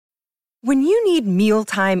When you need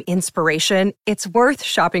mealtime inspiration, it's worth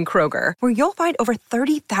shopping Kroger, where you'll find over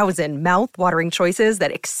 30,000 mouth-watering choices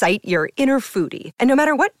that excite your inner foodie. And no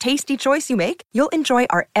matter what tasty choice you make, you'll enjoy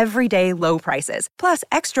our everyday low prices, plus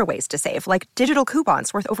extra ways to save, like digital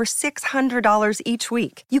coupons worth over $600 each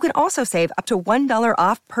week. You can also save up to $1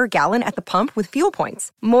 off per gallon at the pump with fuel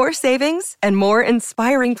points. More savings and more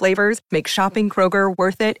inspiring flavors make shopping Kroger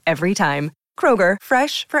worth it every time. Kroger,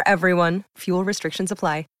 fresh for everyone. Fuel restrictions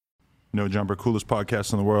apply. No Jumper, coolest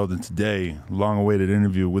podcast in the world, and today, long-awaited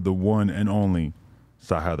interview with the one and only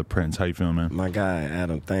Saha the Prince. How you feeling, man? My guy,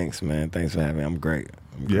 Adam, thanks, man. Thanks for having me. I'm great.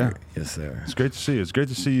 Yeah. Yes, sir. It's great to see you. It's great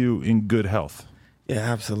to see you in good health. Yeah,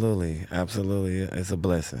 absolutely. Absolutely. It's a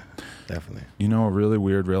blessing. Definitely. You know, a really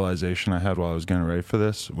weird realization I had while I was getting ready for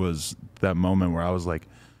this was that moment where I was like,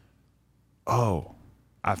 oh,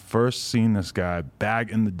 I first seen this guy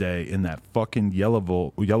back in the day in that fucking Yellow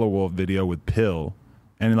Wolf video with Pill.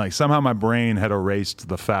 And like somehow my brain had erased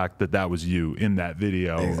the fact that that was you in that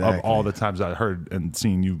video of all the times I heard and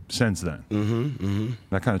seen you since then.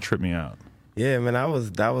 That kind of tripped me out. Yeah, man,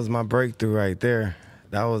 that was my breakthrough right there.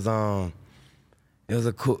 That was it was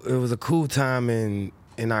a cool time in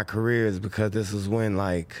our careers, because this was when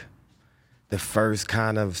like the first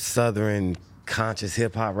kind of Southern conscious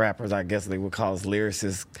hip hop rappers, I guess they would call us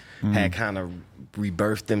lyricists, had kind of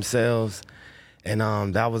rebirthed themselves. And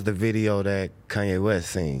that was the video that Kanye West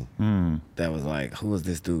seen. That was like, who is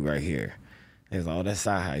this dude right here? He was like, oh, that's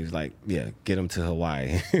Saha. He was like, yeah, get him to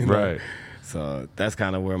Hawaii. Right. So that's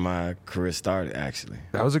kind of where my career started, actually.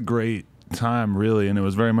 That was a great time, really, and it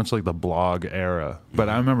was very much like the blog era. But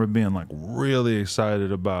I remember being like really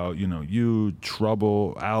excited about, you know, you,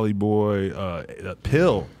 Trouble, Alley Boy,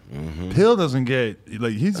 Pill. Pill doesn't get,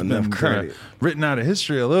 like, he's enough been credit. Written out of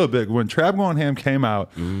history a little bit. When Trap Going Ham came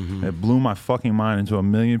out, it blew my fucking mind into a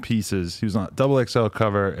million pieces. He was on a XXL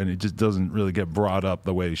cover, and it just doesn't really get brought up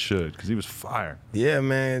the way he should, because he was fire. Yeah,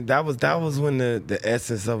 man, that was when the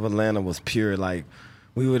essence of Atlanta was pure. Like,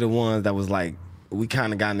 we were the ones that was like, we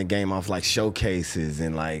kind of got in the game off like showcases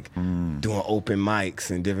and like doing open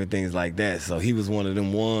mics and different things like that. So he was one of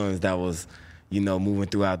them ones that was, you know, moving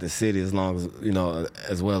throughout the city, as long as, you know,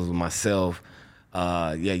 as well as with myself.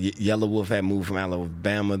 Yellow Wolf had moved from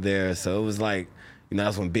Alabama there. So it was like, you know,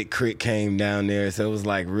 that's when Big Crit came down there. So it was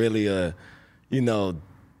like really you know,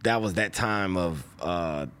 that was that time of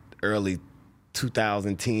early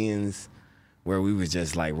 2010s where we was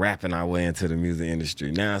just like rapping our way into the music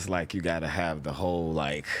industry. Now it's like you got to have the whole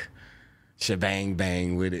like shebang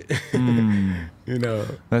bang with it. You know,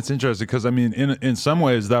 that's interesting, because I mean, in some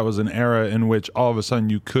ways that was an era in which all of a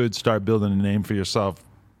sudden you could start building a name for yourself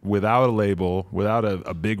without a label, without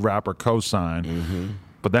a big rapper co-sign.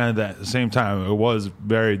 But then at the same time, it was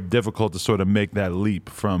very difficult to sort of make that leap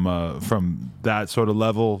from that sort of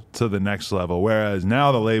level to the next level. Whereas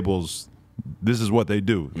now the labels, this is what they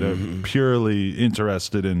do. They're purely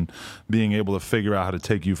interested in being able to figure out how to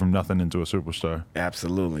take you from nothing into a superstar.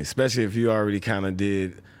 Absolutely. Especially if you already kind of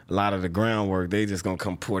did a lot of the groundwork. They just going to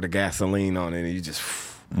come pour the gasoline on it and you just...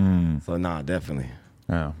 So, nah, definitely.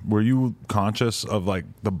 Yeah. Were you conscious of like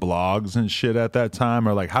the blogs and shit at that time?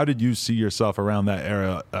 Or like, how did you see yourself around that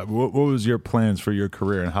era? What was your plans for your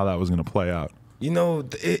career and how that was going to play out? You know,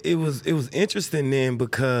 it was interesting then,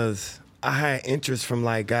 because I had interest from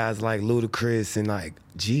like guys like Ludacris and like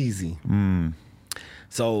Jeezy.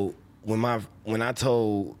 So when I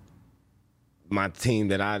told my team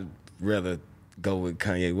that I'd rather go with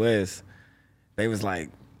Kanye West, they was like,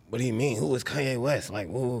 what do you mean? Who is Kanye West? Like,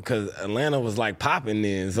 because Atlanta was like popping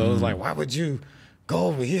then. So it was like, why would you go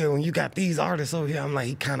over here when you got these artists over here? I'm like,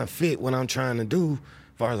 he kind of fit what I'm trying to do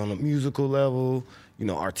as far as on a musical level, you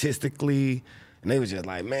know, artistically. And they was just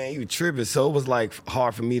like, man, you tripping. So it was like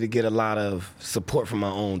hard for me to get a lot of support from my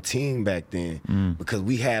own team back then, because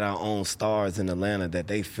we had our own stars in Atlanta that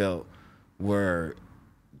they felt were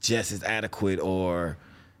just as adequate or,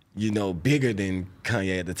 you know, bigger than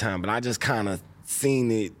Kanye at the time. But I just kind of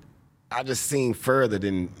seen it. I just seen further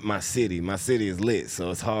than my city. My city is lit, so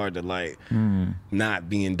it's hard to like not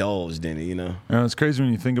be indulged in it, you know? And it's crazy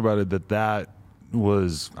when you think about it that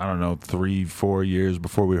was, I don't know, 3-4 years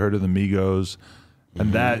before we heard of the Migos.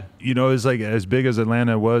 And that, you know, is like as big as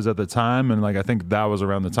Atlanta was at the time. And like, I think that was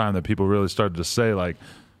around the time that people really started to say like,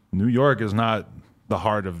 New York is not the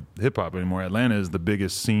heart of hip hop anymore. Atlanta is the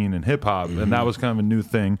biggest scene in hip hop. And that was kind of a new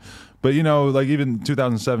thing. But, you know, like even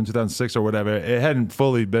 2007, 2006 or whatever, it hadn't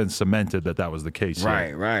fully been cemented that was the case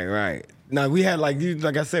yet. Right. Now, we had, like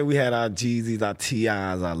I said, we had our Jeezys, our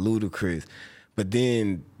T.I.s, our Ludacris. But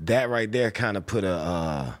then that right there kind of put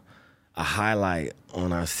a highlight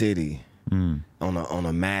on our city on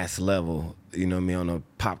a mass level. you know what I mean, on a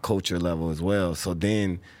pop culture level as well. So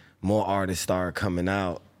then more artists started coming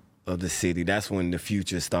out of the city. That's when the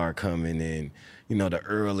Future started coming in, you know, the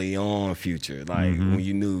early on Future. Like when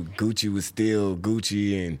you knew Gucci was still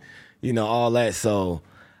Gucci and, you know, all that. So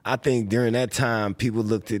I think during that time, people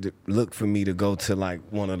looked for me to go to like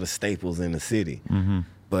one of the staples in the city.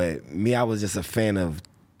 But me, I was just a fan of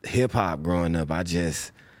hip hop growing up. I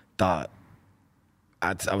just thought,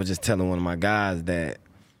 I was just telling one of my guys that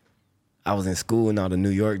I was in school and all the New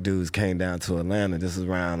York dudes came down to Atlanta. This was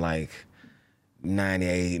around like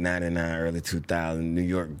 98, 99, early 2000. New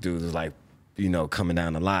York dudes was like, you know, coming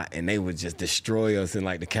down a lot, and they would just destroy us in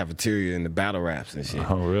like the cafeteria and the battle raps and shit.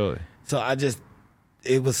 Oh, really? So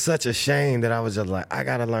it was such a shame that I was just like, I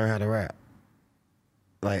gotta learn how to rap.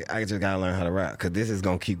 Like, I just gotta learn how to rap, because this is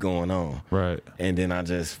gonna keep going on. Right. And then I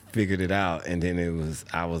just figured it out, and then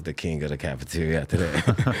I was the king of the cafeteria after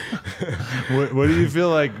that. What do you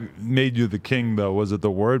feel like made you the king, though? Was it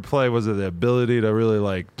the wordplay? Was it the ability to really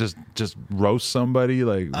like just roast somebody?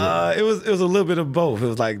 Like it was a little bit of both. It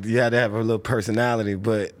was like you had to have a little personality,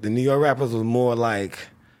 but the New York rappers was more like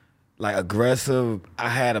aggressive. I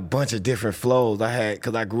had a bunch of different flows.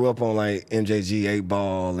 Because I grew up on like MJG, 8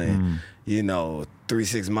 Ball, and you know, 3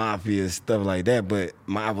 6 Mafia, stuff like that. But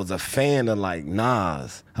I was a fan of like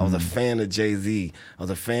Nas. I was a fan of Jay-Z. I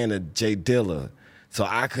was a fan of Jay Dilla. So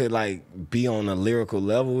I could like be on a lyrical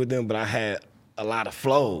level with them, but I had a lot of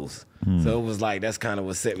flows. So it was like, that's kind of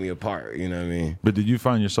what set me apart, you know what I mean? But did you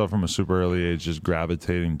find yourself from a super early age just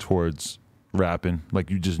gravitating towards rapping? Like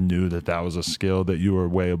you just knew that was a skill that you were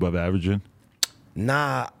way above averaging?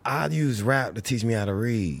 Nah, I used rap to teach me how to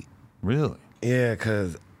read. Really? Yeah,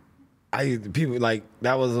 because people like,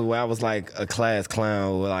 that was the way I was like a class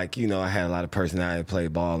clown where, like, you know, I had a lot of personality, play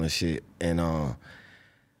ball and shit. And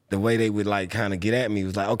the way they would like kind of get at me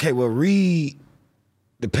was like, okay, well, read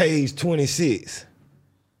the page 26.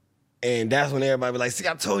 And that's when everybody be like, see,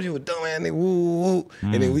 I told you a dumb ass nigga, woo, woo.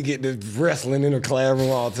 And then we get this wrestling in the classroom,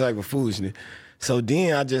 all type of foolishness. So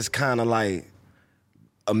then I just kind of like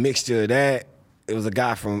a mixture of that. It was a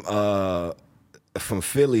guy from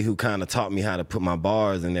Philly who kind of taught me how to put my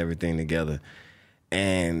bars and everything together.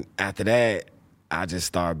 And after that, I just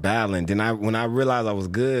started battling. Then when I realized I was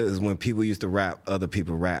good is when people used to rap other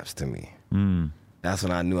people's raps to me. That's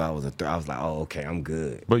when I knew I was I was like, oh, okay, I'm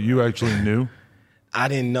good. But you actually knew? I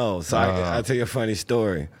didn't know. So I'll tell you a funny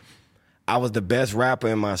story. I was the best rapper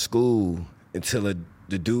in my school until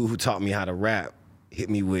the dude who taught me how to rap hit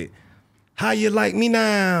me with, how you like me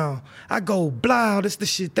now? I go blow, this the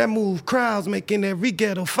shit that move crowds, making every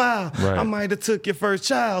ghetto foul. Right. I might have took your first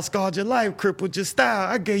child, scarred your life, crippled your style.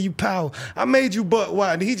 I gave you power. I made you butt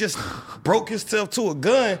wide. He just broke himself to a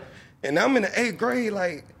gun, and I'm in the 8th grade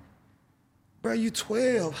like, bro, you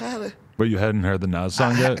 12. How the... But you hadn't heard the Nas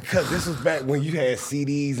song yet? Because this was back when you had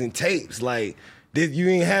CDs and tapes. Like, you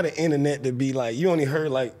ain't had an internet to be like, you only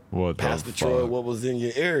heard like Pastor Troy, what was in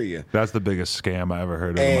your area. That's the biggest scam I ever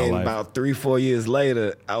heard of in my life. And about 3-4 years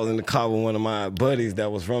later, I was in the car with one of my buddies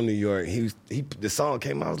that was from New York. The song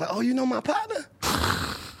came out. I was like, oh, you know my partner?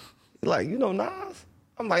 He's like, you know Nas?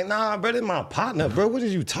 I'm like, nah, bro, this my partner, bro. What are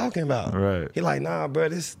you talking about? Right. He like, nah, bro,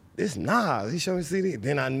 this Nas. He showed me CD.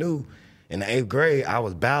 Then I knew in the 8th grade, I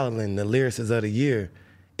was battling the lyricists of the year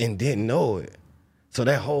and didn't know it. So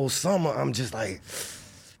that whole summer, I'm just like,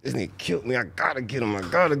 this nigga killed me. I gotta get him.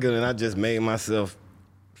 And I just made myself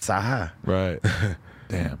Sahai. Right.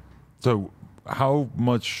 Damn. So how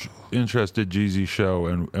much interest did Jeezy show,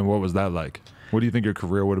 and what was that like? What do you think your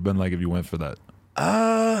career would have been like if you went for that?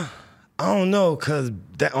 I don't know, cause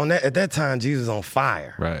at that time, Jeezy was on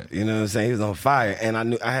fire. Right. You know what I'm saying? He was on fire, and I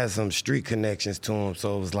knew I had some street connections to him,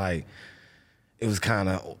 so it was like, it was kind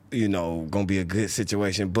of, you know, gonna be a good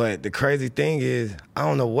situation. But the crazy thing is, I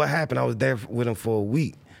don't know what happened. I was there with him for a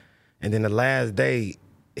week. And then the last day,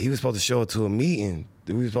 he was supposed to show up to a meeting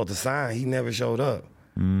that we were supposed to sign. He never showed up.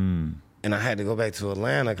 And I had to go back to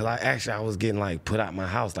Atlanta because I was getting like put out my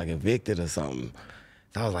house, like evicted or something.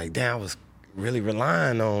 So I was like, damn, I was really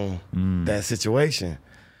relying on that situation.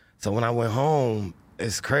 So when I went home,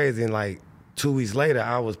 it's crazy. And like 2 weeks later,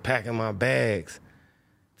 I was packing my bags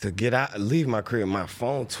to get out, leave my crib. My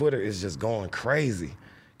phone, Twitter is just going crazy.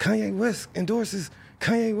 Kanye West endorses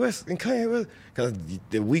Kanye West and Kanye West. Because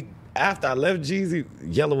the week after I left Jeezy,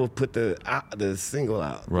 Yellow would put the single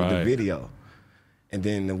out, with the video. And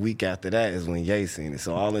then the week after that is when Ye seen it.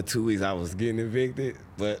 So all in 2 weeks I was getting evicted,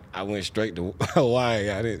 but I went straight to Hawaii.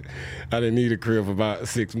 I didn't need a crib for about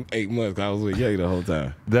 6-8 months. I was with Ye the whole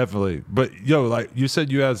time. Definitely. But yo, like you said,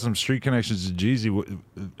 you had some street connections to Jeezy.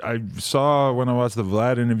 I saw when I watched the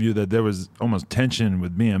Vlad interview that there was almost tension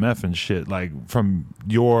with BMF and shit. Like from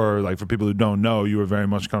for people who don't know, you were very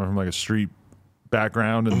much coming from like a street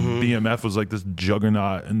background, and BMF was like this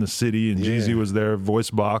juggernaut in the city, and Jeezy was their voice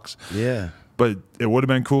box. Yeah. But it would have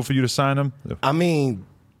been cool for you to sign him? I mean,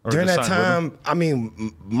 Or during to that sign with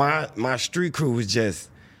time, my street crew was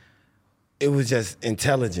just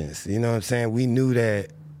intelligence. You know what I'm saying? We knew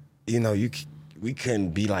that, we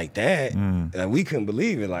couldn't be like that. And we couldn't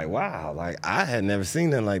believe it. Like, wow. Like, I had never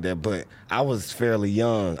seen nothing like that. But I was fairly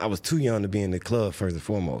young. I was too young to be in the club, first and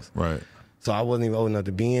foremost. Right. So I wasn't even old enough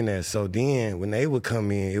to be in there. So then when they would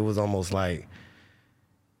come in, it was almost like,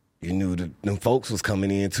 you knew them folks was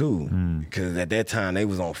coming in too, because at that time they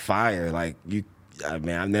was on fire. Like I've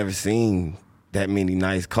never seen that many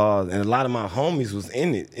nice cars, and a lot of my homies was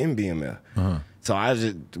in BMF.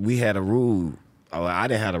 So we had a rule. I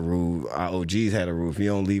didn't have a rule. Our OGs had a rule. If you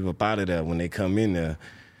don't leave up out of there when they come in there,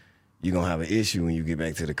 you're gonna have an issue when you get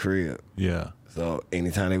back to the crib. Yeah. So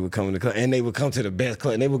anytime they would come in the club, and they would come to the best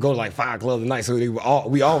club, and they would go to like 5 clubs a night. So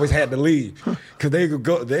we always had to leave, cause they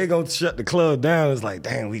gonna shut the club down. It's like,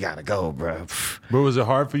 damn, we gotta go, bro. But was it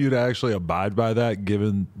hard for you to actually abide by that,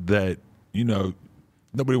 given that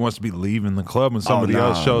nobody wants to be leaving the club when somebody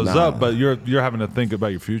else shows up, but you're having to think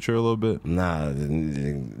about your future a little bit? Nah,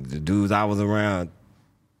 the dudes I was around,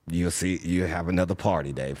 you'll have another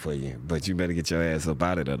party day for you, but you better get your ass up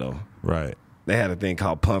out of there though. Right. They had a thing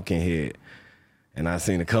called Pumpkinhead. And I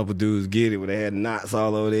seen a couple dudes get it where they had knots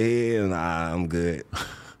all over their head, and I'm good.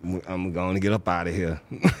 I'm going to get up out of here.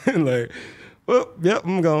 Like, well, yep,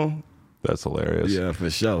 I'm gone. That's hilarious. Yeah, for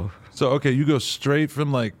sure. So, okay, you go straight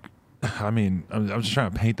from I'm just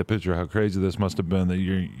trying to paint the picture of how crazy this must have been, that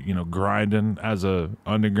you're, grinding as a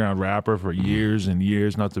underground rapper for years and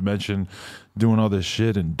years, not to mention doing all this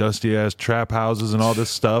shit in dusty ass trap houses and all this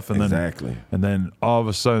stuff. And then all of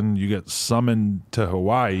a sudden you get summoned to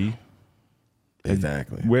Hawaii.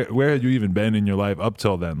 Exactly. Where had you even been in your life up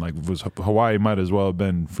till then? Like, was Hawaii might as well have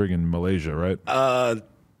been friggin' Malaysia, right?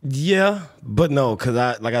 Yeah, but no, because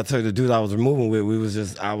I told you, the dude I was moving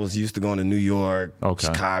with, I was used to going to New York,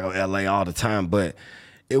 Chicago, LA all the time, but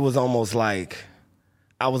it was almost like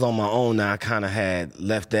I was on my own now. I kind of had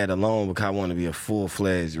left that alone because I wanted to be a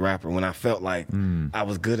full-fledged rapper. When I felt like I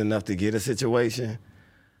was good enough to get a situation,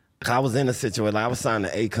 I was in a situation, I was signed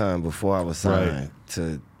to Akon before I was signed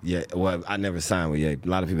to well, I never signed with Ye. A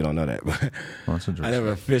lot of people don't know that, but that's interesting. I never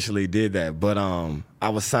officially did that. But I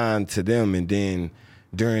was signed to them, and then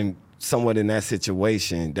during somewhat in that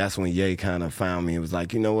situation, that's when Ye kind of found me and was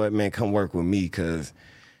like, you know what, man, come work with me, because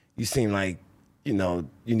you seem like, you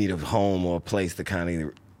need a home or a place to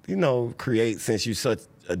kind of, create, since you're such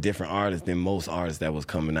a different artist than most artists that was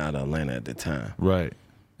coming out of Atlanta at the time. Right.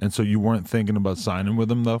 And so you weren't thinking about signing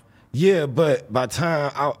with him, though? Yeah, but by the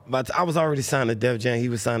time I was already signed to Def Jam, he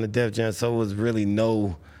was signed to Def Jam, so it was really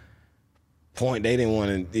no point. They didn't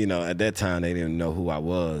want to, at that time, they didn't know who I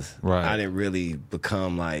was. Right. I didn't really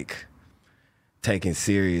become, taken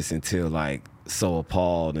serious until, So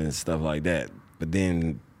Appalled and stuff like that. But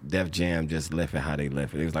then Def Jam just left it how they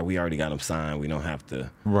left it. It was like, we already got him signed. We don't have to.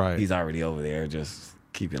 Right. He's already over there. Just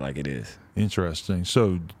keep it like it is. Interesting.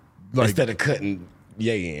 So, instead of cutting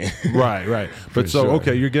Ye in. Right. But so, sure.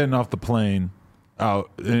 Okay, you're getting off the plane out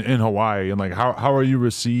in Hawaii, and how are you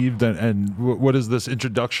received, and what is this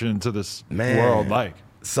introduction to this world like?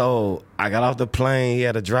 So I got off the plane. He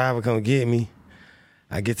had a driver come get me.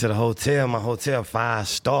 I get to the hotel. My hotel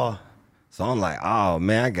 5-star. So I'm like, oh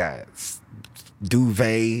man, I got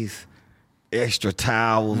duvets, extra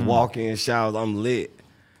towels, walk-in showers. I'm lit.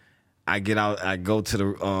 I get out. I go to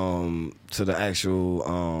the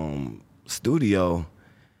actual studio,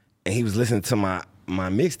 and he was listening to my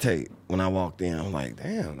mixtape when I walked in. I'm like,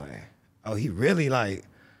 damn, he really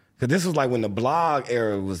because this was when the blog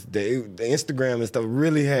era was, the Instagram and stuff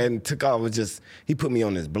really hadn't took off. It was just, he put me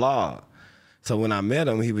on this blog. So when I met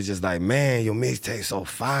him, he was just like, man, your mixtape so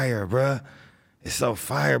fire, bruh. It's so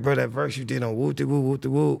fire, bro. That verse you did on Whoop de Whoop, Whoop de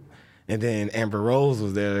Whoop. And then Amber Rose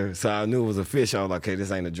was there, so I knew it was a fish. I was like, okay,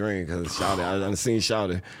 this ain't a dream, because I seen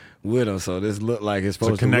Shawty with him, so this looked like it's supposed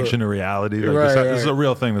to look. It's a connection to reality. This is a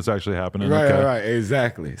real thing that's actually happening. Right,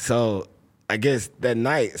 exactly. So I guess that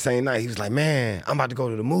same night, he was like, man, I'm about to go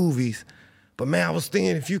to the movies, but man, I was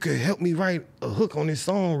thinking if you could help me write a hook on this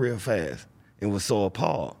song real fast. It was So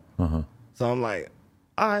Appalled. So I'm like,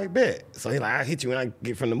 all right, bet. So he like, I'll hit you when I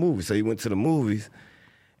get from the movie. So he went to the movies,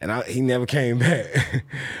 And he never came back.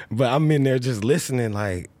 But I'm in there just listening,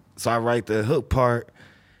 like, so I write the hook part,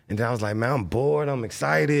 and then I was like, man, I'm bored, I'm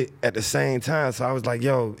excited at the same time. So I was like,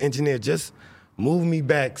 yo, engineer, just move me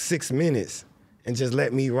back 6 minutes and just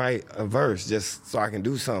let me write a verse just so I can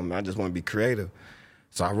do something. I just want to be creative.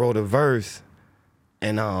 So I wrote a verse,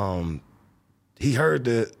 and he heard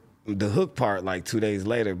the hook part like 2 days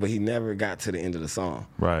later, but he never got to the end of the song.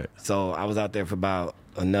 Right. So I was out there for about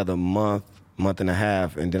another month and a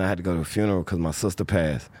half, and then I had to go to a funeral because my sister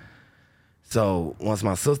passed. So once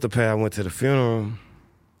my sister passed, I went to the funeral,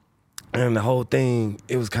 and the whole thing,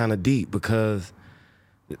 it was kind of deep because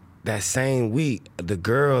that same week, the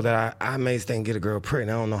girl that I made Stan get a girl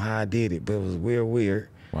pregnant. I don't know how I did it, but it was weird.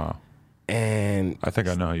 Wow. And I think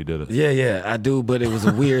I know how you did it. Yeah, I do, but it was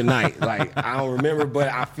a weird night. Like, I don't remember, but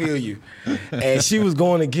I feel you. And she was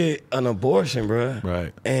going to get an abortion, bro.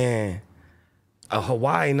 Right. And a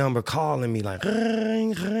Hawaii number calling me like,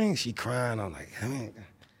 ring, ring. She crying. I'm like,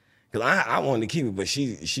 because I wanted to keep it, but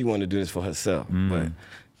she wanted to do this for herself. But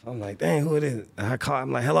so I'm like, dang, who it is? And I call.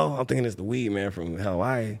 I'm like, hello. I'm thinking it's the weed man from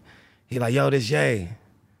Hawaii. He like, yo, this Ye.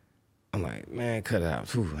 I'm like, man, cut it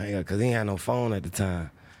out. Because he ain't had no phone at the time.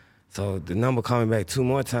 So the number called me back 2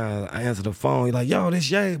 more times. I answered the phone. He like, yo, this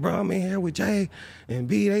Ye, bro. I'm in here with Jay and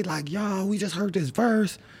B. They like, yo, we just heard this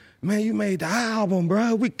verse. Man, you made the album,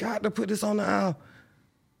 bro. We got to put this on the album.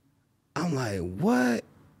 I'm like, what?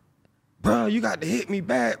 Bro, you got to hit me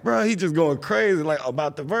back, bro. He just going crazy like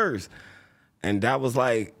about the verse. And that was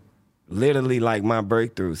like literally like my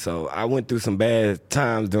breakthrough. So I went through some bad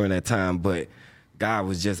times during that time, but God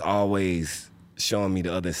was just always showing me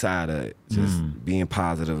the other side of it, just being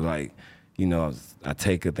positive. Like, you know, I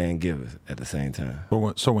take a thing, give it at the same time.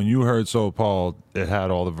 But so when you heard Soul Paul, it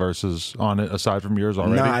had all the verses on it aside from yours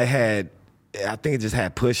already? No, I think it just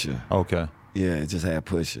had Pusha. Okay. Yeah, it just had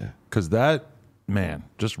Pusha. Because that, man,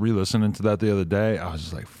 just re-listening to that the other day, I was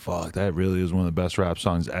just like, fuck, that really is one of the best rap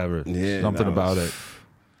songs ever. Yeah, Something about it.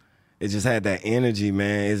 It just had that energy,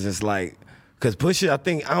 man. It's just like, because Pusha,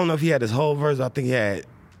 I don't know if he had his whole verse. I think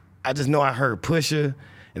I just know I heard Pusha,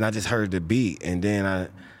 and I just heard the beat. And then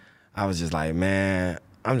I was just like, man,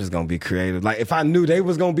 I'm just going to be creative. Like, if I knew they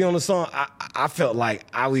was going to be on the song, I felt like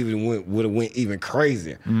I would have went even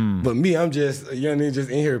crazier. But me, I'm just a young nigga just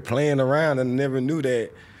in here playing around and never knew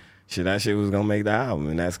that shit was going to make the album.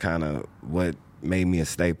 And that's kind of what made me a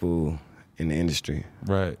staple in the industry.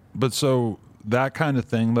 Right. But so that kind of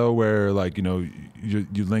thing, though, where, like, you know,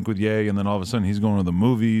 you link with Ye, and then all of a sudden he's going to the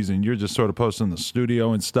movies, and you're just sort of posting the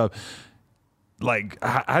studio and stuff. Like,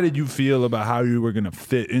 how did you feel about how you were going to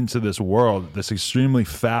fit into this world, this extremely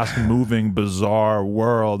fast-moving, bizarre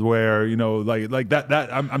world where, you know, like that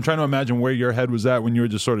I'm trying to imagine where your head was at when you were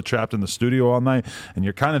just sort of trapped in the studio all night, and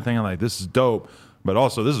you're kind of thinking, like, this is dope, but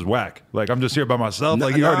also this is whack. Like, I'm just here by myself.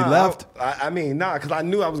 Like, you already left? Because I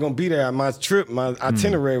knew I was going to be there. My trip, my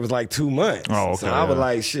itinerary was like 2 months. Oh, okay. So I was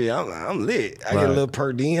like, shit, I'm lit. I get a little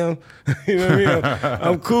per diem. You know what I mean?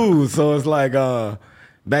 I'm cool. So it's like,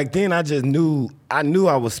 back then, I knew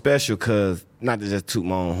I was special because, not to just toot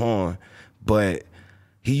my own horn, but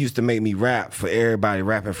he used to make me rap for everybody,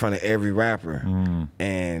 rap in front of every rapper.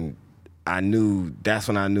 And that's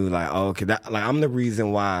when I knew, like, oh, okay, I'm the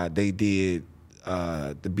reason why they did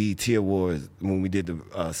the BET Awards when we did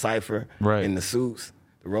the Cypher in the suits,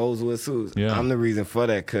 the Rosewood suits. Yeah. I'm the reason for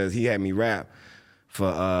that because he had me rap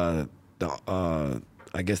for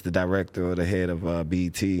I guess the director or the head of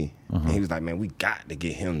BET. And he was like, man, we got to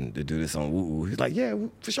get him to do this on Woo Woo. He's like, yeah,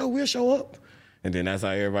 for sure, we'll show up. And then that's how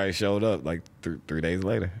everybody showed up, like 3 days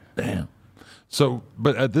later. Damn. So,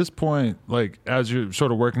 but at this point, like, as you're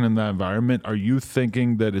sort of working in that environment, are you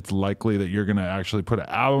thinking that it's likely that you're going to actually put an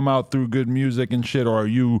album out through good music and shit? Or are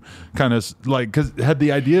you kind of like, because had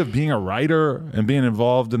the idea of being a writer and being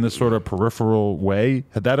involved in this sort of peripheral way,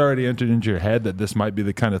 had that already entered into your head that this might be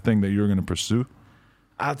the kind of thing that you were going to pursue?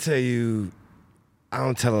 I'll tell you, I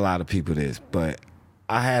don't tell a lot of people this, but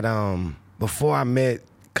I had, before I met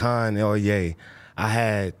Khan or Ye, I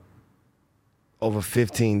had over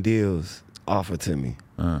 15 deals offered to me.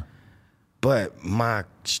 But my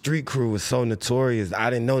street crew was so notorious,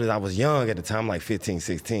 I didn't know that I was young at the time, like 15,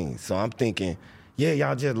 16. So I'm thinking, yeah,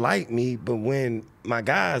 y'all just like me, but when my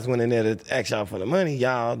guys went in there to ask y'all for the money,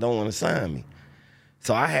 y'all don't want to sign me.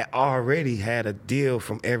 So I had already had a deal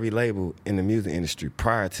from every label in the music industry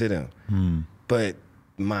prior to them. But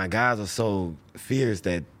my guys are so fierce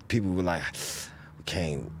that people were like, we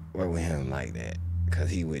can't work with him like that because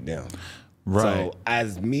he with them. Right. So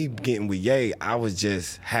as me getting with Ye, I was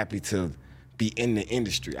just happy to be in the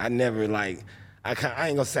industry. I never like, I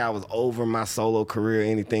ain't gonna say I was over my solo career or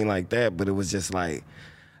anything like that, but it was just like,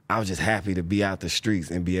 I was just happy to be out the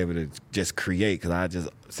streets and be able to just create, because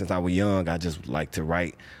since I was young, I just like to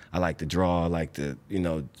write. I like to draw. I like to,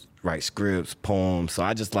 write scripts, poems. So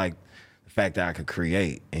I just like the fact that I could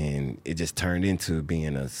create, and it just turned into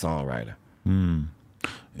being a songwriter.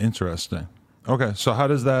 Interesting. Okay, so how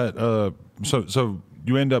does that? So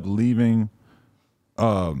you end up leaving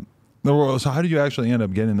the world. So how did you actually end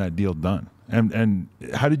up getting that deal done? And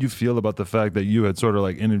how did you feel about the fact that you had sort of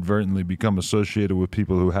like inadvertently become associated with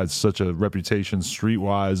people who had such a reputation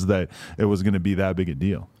streetwise that it was going to be that big a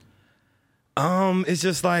deal? It's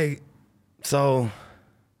just like, so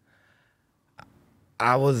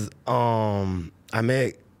I was, I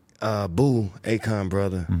met Boo, Akon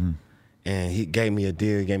brother, and he gave me a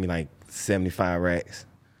deal. He gave me like 75 racks.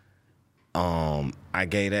 I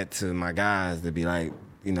gave that to my guys to be like,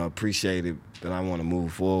 appreciate it, that I want to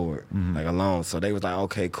move forward, like alone. So they was like,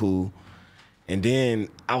 okay, cool. And then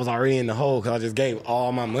I was already in the hole because I just gave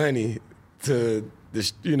all my money to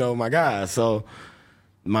my guys. So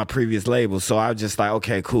my previous label. So I was just like,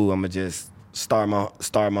 okay, cool. I'm gonna just start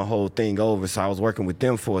my whole thing over. So I was working with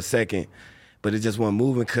them for a second, but it just wasn't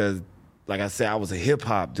moving because, like I said, I was a hip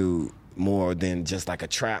hop dude more than just like a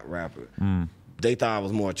trap rapper. They thought I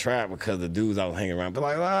was more trap because the dudes I was hanging around. But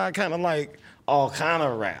like, well, I kind of like all kind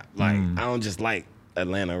of rap. Like, I don't just like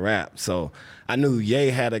Atlanta rap. So I knew Ye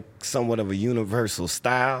had a somewhat of a universal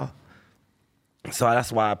style. So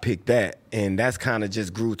that's why I picked that. And that's kind of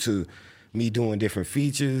just grew to me doing different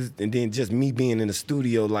features, and then just me being in the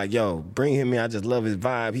studio like, yo, bring him in. I just love his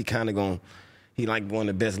vibe. He like one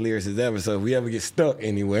of the best lyricists ever. So if we ever get stuck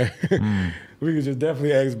anywhere, we could just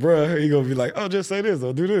definitely ask bruh. He gonna be like, oh, just say this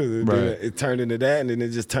or do this. And then it turned into that, and then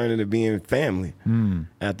it just turned into being family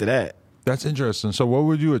after that. That's interesting. So what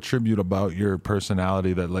would you attribute about your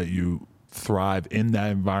personality that let you thrive in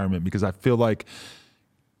that environment? Because I feel like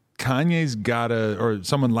Kanye's gotta, or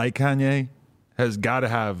someone like Kanye has gotta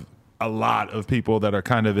have a lot of people that are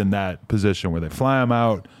kind of in that position where they fly him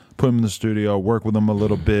out, put him in the studio, work with him a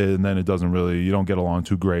little bit, and then you don't get along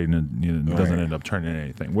too great, and it doesn't end up turning into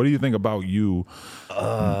anything. What do you think about you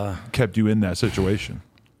kept you in that situation?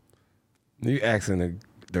 You asking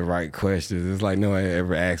the right questions. It's like no one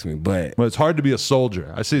ever asked me, but well, it's hard to be a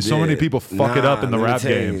soldier. I see so many people fuck it up in the rap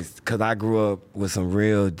game. Because I grew up with some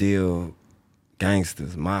real deal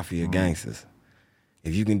gangsters, mafia gangsters.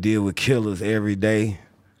 If you can deal with killers every day,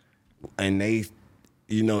 and they,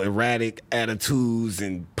 erratic attitudes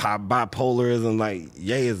and bipolarism, like,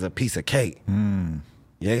 Ye is a piece of cake.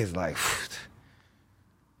 Ye is like,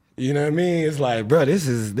 you know what I mean? It's like, bro, this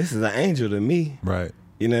is an angel to me. Right.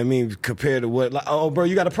 You know what I mean? Compared to what, like, oh, bro,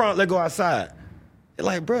 you got a problem? Let's go outside. It's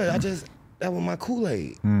like, bro, that was my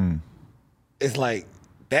Kool-Aid. It's like,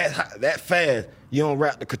 that fast, you don't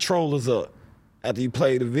wrap the controllers up after you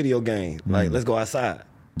play the video game. Like, let's go outside.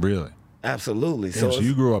 Really? Absolutely. Damn, so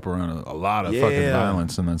you grew up around a lot of fucking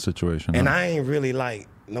violence in that situation. And I ain't really like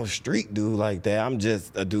no street dude like that. I'm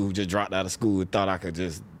just a dude who just dropped out of school and thought I could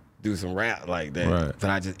just do some rap like that. Right.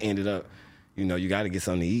 But I just ended up, you got to get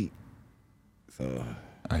something to eat. So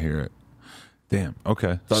I hear it. Damn.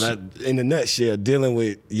 Okay. So that, in the nutshell, dealing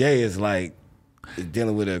with Ye is like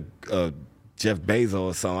dealing with a Jeff Bezos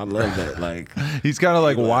or something. I love that. Like, he's kind of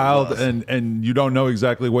like wild, and you don't know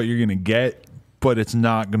exactly what you're gonna get, but it's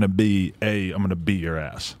not gonna be I'm gonna beat your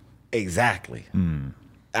ass. Exactly.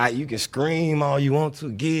 You can scream all you want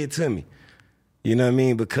to, give it to me. You know what I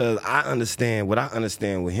mean? Because what I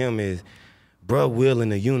understand with him is, bruh, will in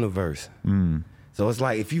the universe. So it's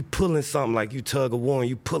like if you pulling something, like you tug of war and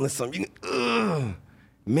you pulling something,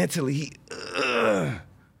 mentally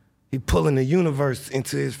he pulling the universe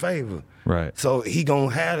into his favor. Right. So he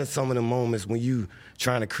gonna have some of the moments when you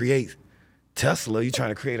trying to create Tesla, you trying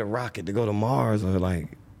to create a rocket to go to Mars, or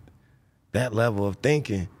like that level of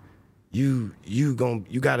thinking, you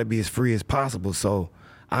gotta be as free as possible. So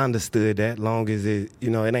I understood that, long as it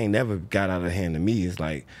ain't never got out of hand to me. It's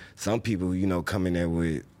like some people, come in there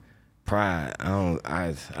with pride.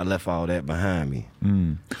 I left all that behind me.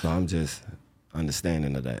 So I'm just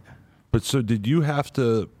understanding of that. But so did you have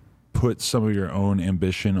to put some of your own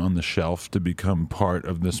ambition on the shelf to become part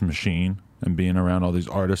of this machine and being around all these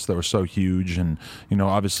artists that were so huge? And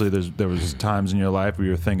obviously there was times in your life where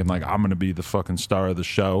you're thinking like, I'm gonna be the fucking star of the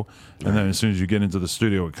show, and then as soon as you get into the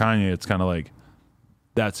studio with Kanye, it's kind of like,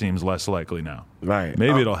 that seems less likely now. Right.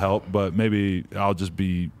 Maybe it'll help, but maybe I'll just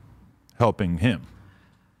be helping him.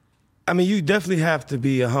 I mean, you definitely have to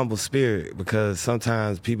be a humble spirit, because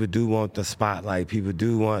sometimes people do want the spotlight. People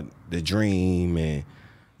do want the dream, and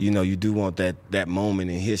you do want that moment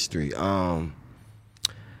in history.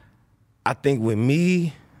 I think with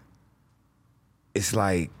me, it's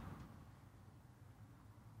like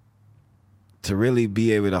to really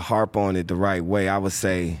be able to harp on it the right way, I would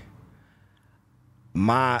say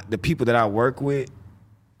the people that I work with,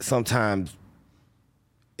 sometimes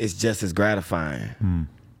it's just as gratifying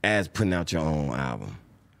as putting out your own album.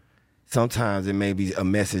 Sometimes it may be a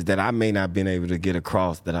message that I may not have been able to get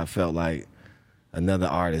across that I felt like another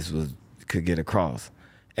artist could get across.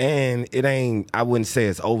 And I wouldn't say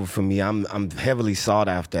it's over for me. I'm heavily sought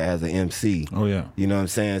after as an MC. Oh, yeah. You know what I'm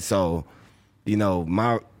saying? So, you know,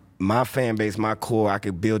 my fan base, my core, I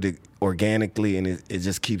could build it organically, and it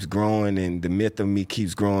just keeps growing, and the myth of me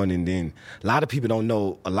keeps growing. And then a lot of people don't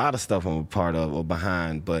know a lot of stuff I'm a part of or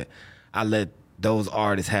behind, but I let those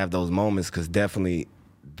artists have those moments because definitely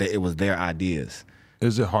it was their ideas.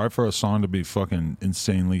 Is it hard for a song to be fucking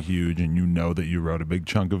insanely huge and you know that you wrote a big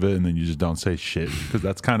chunk of it and then you just don't say shit? Because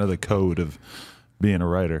that's kind of the code of being a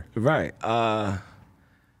writer. Right. Nah,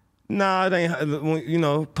 it ain't. You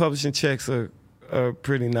know, publishing checks are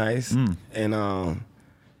pretty nice. And,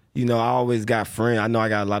 you know, I always got friends. I know I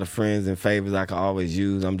got a lot of friends and favors I can always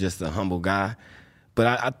use. I'm just a humble guy. But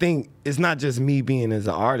I think it's not just me being as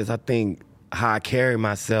an artist. I think how I carry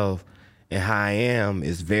myself and how I am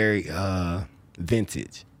is very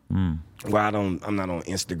vintage. Where I'm not on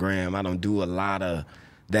Instagram. I don't do a lot of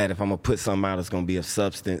that. If I'm gonna put something out, it's gonna be of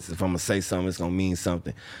substance. If I'm gonna say something, it's gonna mean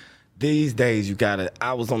something. These days,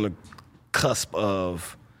 I was on the cusp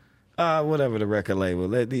of whatever the record label.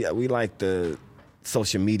 We like the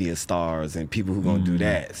social media stars and people who gonna do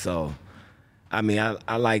that. So, I mean,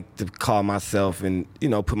 I like to call myself and, you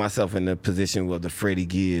know, put myself in the position of the Freddie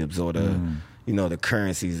Gibbs or the, you know, the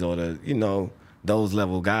Currencies or the, you know, those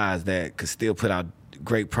level guys that could still put out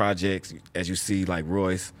great projects, as you see, like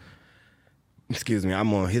Royce. Excuse me,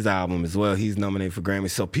 I'm on his album as well. He's nominated for Grammy.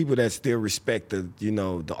 So people that still respect the, you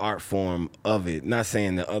know, the art form of it. Not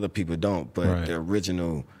saying that other people don't, but the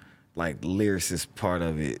original, like, lyricist part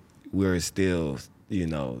of it, we're still, you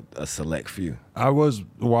know, a select few. I was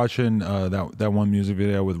watching that one music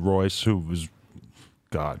video with Royce, who was,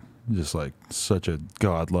 God, just like such a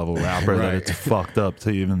God level rapper that it's fucked up to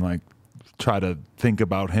even like try to think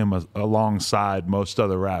about him alongside most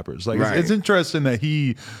other rappers. Like it's interesting that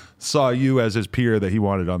he saw you as his peer that he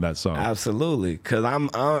wanted on that song. Absolutely, because I'm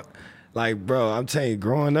like, bro, I'm telling you,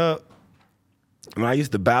 growing up, when I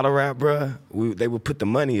used to battle rap, bro, they would put the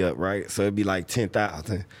money up, right? So it'd be like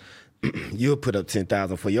 10,000. You'll put up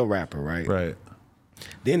 10,000 for your rapper, right? Right.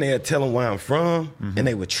 Then they'd tell them where I'm from, and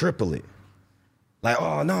they would triple it. Like,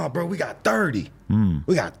 oh, no, bro, we got 30.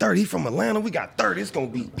 We got 30. He from Atlanta. We got 30. It's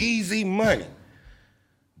going to be easy money.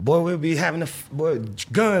 Boy, we'll be having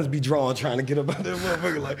guns be drawn trying to get up out there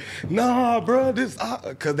motherfucker. Like, nah, bro, this,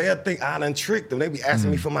 because they'll think I done tricked them. They be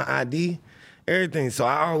asking me for my ID, everything. So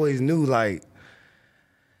I always knew, like,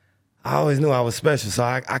 I was special. So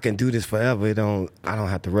I can do this forever. I don't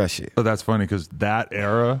have to rush it. So that's funny because that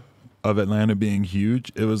era of Atlanta being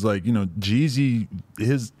huge, it was like, you know, Jeezy,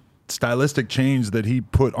 his stylistic change that he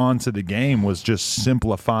put onto the game was just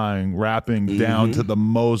simplifying rapping down to the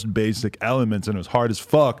most basic elements, and it was hard as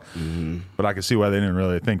fuck. But I could see why they didn't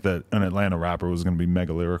really think that an Atlanta rapper was going to be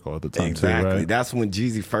mega lyrical at the time. Exactly. Too, right? That's when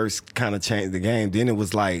Jeezy first kind of changed the game. Then it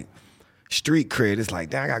was like street cred. It's like,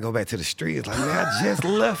 damn, I gotta go back to the street. It's like, man, I just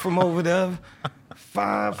left from over there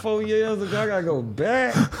 4 years ago. I gotta go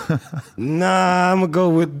back. Nah, I'm gonna go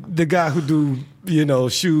with the guy who do, you know,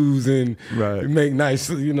 shoes and make nice,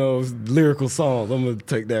 you know, lyrical songs. I'm gonna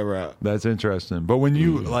take that route. That's interesting. But when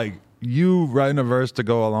you like you writing a verse to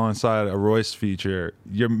go alongside a Royce feature,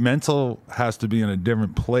 your mental has to be in a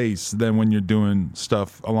different place than when you're doing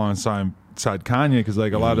stuff alongside Kanye, because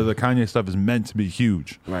like a lot of the Kanye stuff is meant to be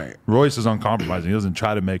huge. Right. Royce is uncompromising. He doesn't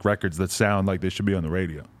try to make records that sound like they should be on the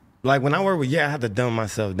radio. Like when I work with I have to dumb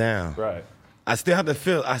myself down. Right. I still have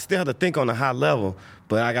to think on a high level,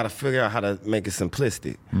 but I got to figure out how to make it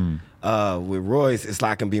simplistic. With Royce, it's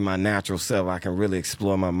like I can be my natural self. I can really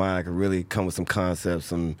explore my mind. I can really come with some concepts,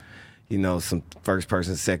 some, you know, some first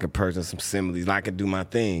person, second person, some similes. I can do my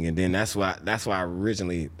thing, and then that's why I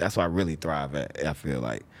really thrive at. I feel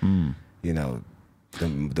like, you know,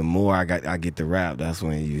 the more I get to rap, that's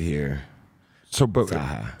when you hear. So, but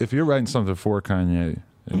if you're writing something for Kanye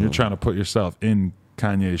and you're trying to put yourself in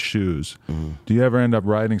Kanye's shoes, do you ever end up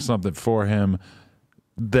writing something for him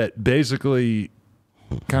that basically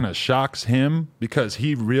kind of shocks him because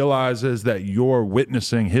he realizes that you're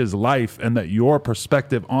witnessing his life and that your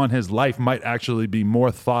perspective on his life might actually be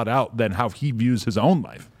more thought out than how he views his own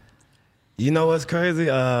life? You know what's crazy?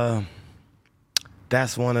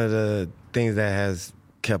 That's one of the things that has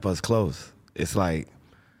kept us close. It's like,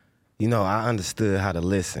 you know, I understood how to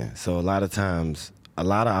listen. So a lot of times,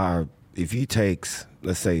 if he takes,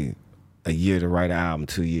 let's say, a year to write an album,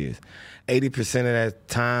 2 years, 80% of that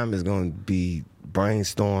time is going to be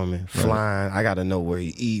brainstorming, flying. I got to know where he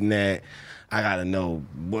eating at. I got to know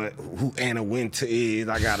who Anna Winter is.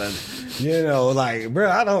 I got to, like, bro,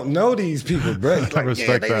 I don't know these people, bro. Like,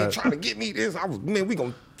 they ain't trying to get me this. We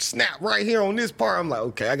going to snap right here on this part. I'm like,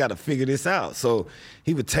 okay, I got to figure this out. So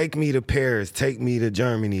he would take me to Paris, take me to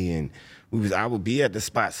Germany, and I would be at the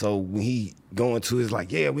spot. So when he going to his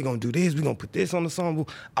like, yeah, we going to do this. We going to put this on the song.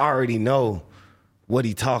 I already know what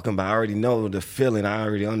he talking about. I already know the feeling. I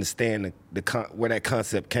already understand where that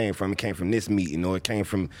concept came from. It came from this meeting, or it came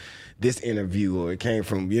from this interview, or it came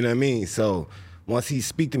from, you know what I mean? So once he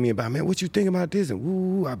speak to me about, man, what you think about this? And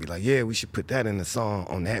woo, I'll be like, yeah, we should put that in the song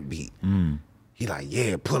on that beat. He like,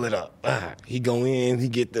 yeah, pull it up. He go in, he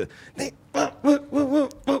get the,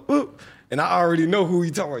 and I already know who he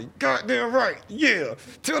talking about. Goddamn right, yeah.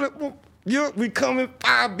 We coming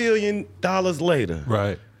 $5 billion later.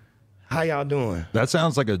 Right. How y'all doing? That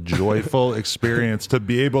sounds like a joyful experience to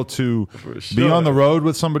be able to be on the road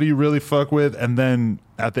with somebody you really fuck with, and then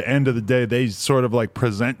at the end of the day, they sort of like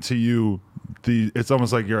present to you it's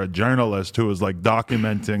almost like you're a journalist who is like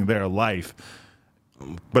documenting their life,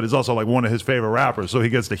 but it's also like one of his favorite rappers. So he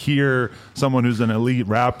gets to hear someone who's an elite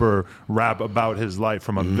rapper rap about his life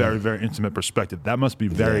from a very, very intimate perspective. That must be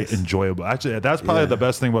very enjoyable. Actually, that's probably the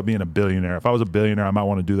best thing about being a billionaire. If I was a billionaire, I might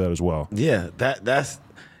want to do that as well. Yeah, that's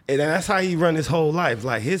how he run his whole life.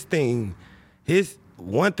 Like his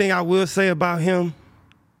one thing I will say about him,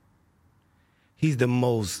 he's the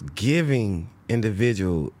most giving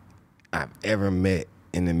individual I've ever met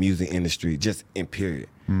in the music industry, just in period.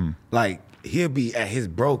 Like he'll be at his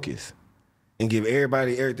brokest and give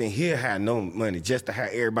everybody everything. He'll have no money just to have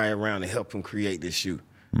everybody around to help him create this shoe.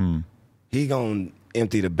 He gonna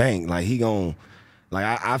empty the bank. Like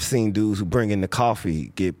I've seen dudes who bring in the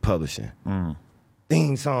coffee get publishing.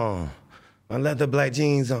 Theme song, my leather black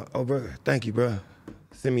jeans on. Oh, bro, thank you, bro.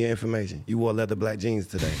 Send me your information. You wore leather black jeans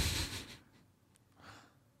today.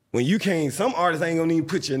 When you can't, some artists ain't gonna even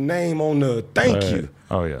put your name on the thank you.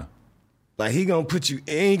 Oh, yeah. Like he gonna put you,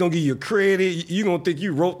 ain't gonna give you credit. You gonna think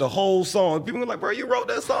you wrote the whole song. People gonna like, bro, you wrote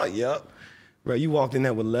that song? Yep. Bro, you walked in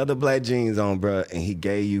there with leather black jeans on, bro, and he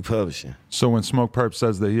gave you publishing. So when Smokepurpp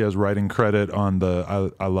says that he has writing credit on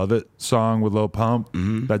the I Love It song with Lil Pump,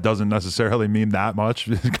 that doesn't necessarily mean that much.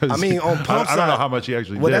 I mean, on Pump's I don't know how much he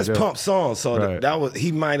actually did. Well, that's Pump's song, so that was,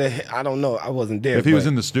 he might have, I don't know, I wasn't there. If he was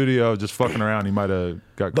in the studio just fucking around, he might have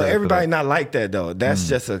got credit. But everybody not like that, though. That's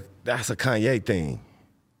that's a Kanye thing.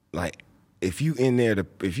 Like, if you in there,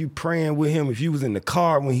 if you praying with him, if you was in the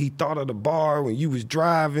car when he thought of the bar, when you was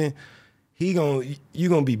driving, you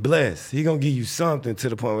gonna be blessed. He gonna give you something to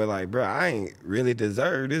the point where like, bro, I ain't really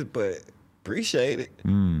deserve this, but appreciate it.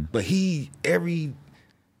 But every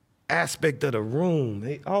aspect of the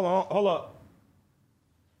room, hold up.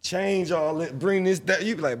 Change all it, bring this, that.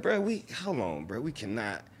 You be like, bro, hold on, bro, we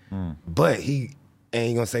cannot. But he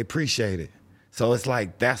ain't gonna say appreciate it. So it's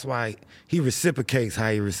like, that's why he reciprocates how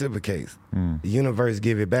he reciprocates. The universe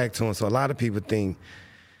give it back to him. So a lot of people think,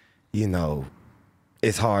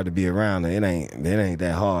 it's hard to be around it. It ain't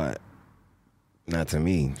that hard. Not to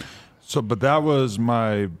me. So, but that was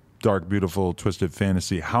my dark, beautiful, twisted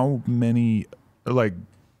fantasy. How did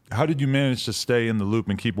you manage to stay in the loop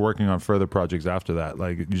and keep working on further projects after that?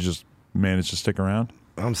 Like, you just managed to stick around?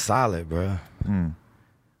 I'm solid, bro. I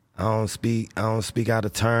don't speak out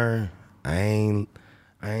of turn. I ain't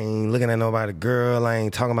looking at nobody girl. I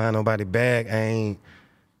ain't talking about nobody back. I ain't,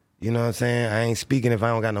 you know what I'm saying? I ain't speaking if I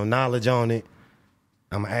don't got no knowledge on it.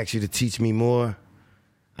 I'm gonna ask you to teach me more.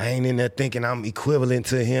 I ain't in there thinking I'm equivalent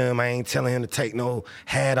to him. I ain't telling him to take no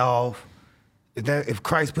hat off. If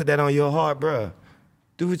Christ put that on your heart, bruh,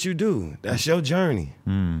 do what you do. That's your journey.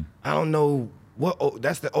 I don't know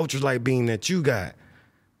that's the ultralight beam that you got.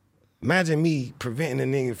 Imagine me preventing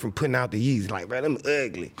a nigga from putting out the Yeezys. Like, bro, them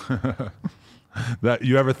ugly. That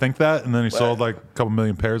you ever think that, and then he sold like a couple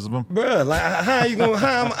million pairs of them? Bruh, like how you gonna?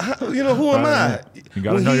 Who am I? You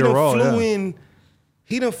gotta know your role.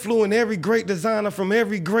 He done flew in every great designer from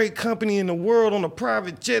every great company in the world on a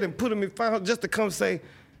private jet and put him in front just to come say,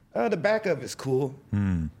 the back of it's cool.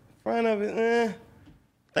 Front of it,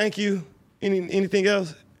 thank you. Anything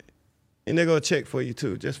else? And they go check for you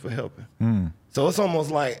too, just for helping. So it's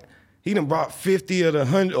almost like he done brought 50 of the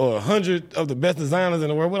 100 or 100 of the best designers in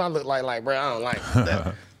the world. What I look like, bro, I don't like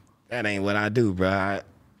that. That ain't what I do, bro.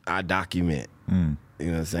 I document. You know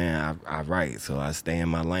what I'm saying? I write, so I stay in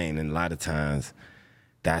my lane. And a lot of times,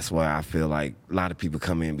 that's why I feel like a lot of people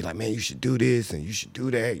come in and be like, man, you should do this and you should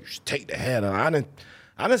do that. You should take the hat off.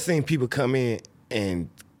 I done seen people come in and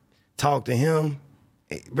talk to him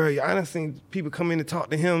bro, honestly, people come in and talk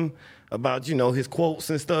to him about, his quotes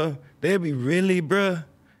and stuff. They'll be really, bro,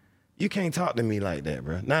 you can't talk to me like that,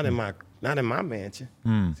 bro. Not in my mansion.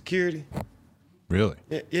 Security. Really?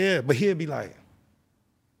 Yeah, but he'll be like,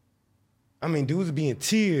 dudes be in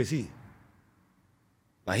tears. He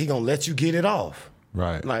gonna let you get it off.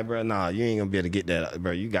 Right. Like, bro, nah, you ain't gonna be able to get that,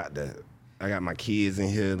 bro. You got that. I got my kids in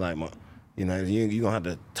here, like you gonna have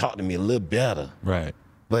to talk to me a little better. Right.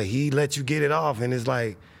 But he let you get it off, and it's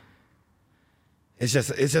like, it's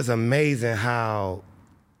just amazing how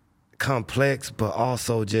complex, but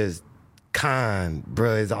also just kind,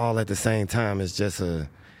 bro. It's all at the same time. It's just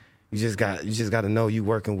you just got to know you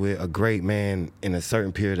working with a great man in a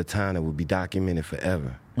certain period of time that will be documented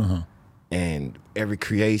forever. Uh-huh. And every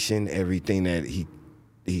creation, everything that he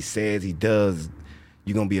says, he does,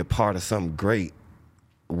 you're gonna be a part of something great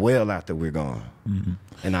well after we're gone. Mm-hmm.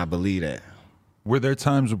 And I believe that. Were there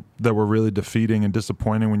times that were really defeating and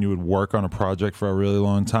disappointing when you would work on a project for a really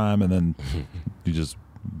long time and then you just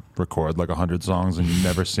record like 100 songs and you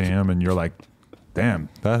never see them and you're like, damn,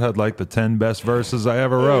 that had like the 10 best verses I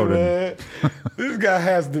ever wrote. Hey, this guy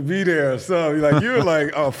has to be there. So you're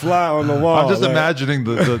like a fly on the wall. I'm just imagining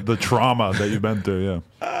the trauma that you've been through,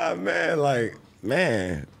 yeah.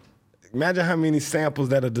 Man, imagine how many samples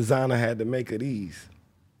that a designer had to make of these.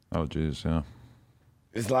 Oh, geez, yeah.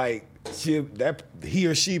 It's like he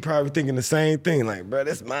or she probably thinking the same thing. Like, bro,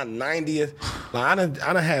 this is my 90th. Like, I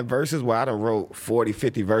done had verses where I done wrote 40,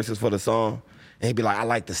 50 verses for the song. And he'd be like, I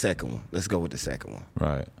like the second one. Let's go with the second one.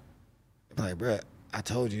 Right. Be like, bro, I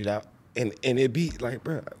told you that. And it'd be like,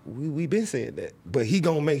 bro, we been saying that. But he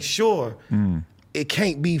gonna make sure it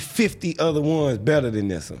can't be 50 other ones better than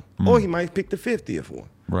this one. Or he might pick the 50th one.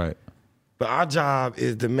 Right. But our job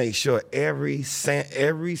is to make sure every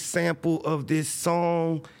sample of this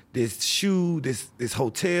song, this shoe, this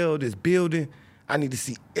hotel, this building, I need to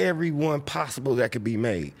see every one possible that could be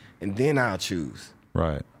made. And then I'll choose.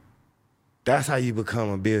 Right. That's how you become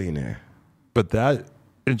a billionaire. But that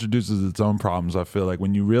introduces its own problems, I feel like.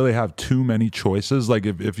 When you really have too many choices, like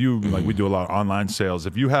if you, like we do a lot of online sales,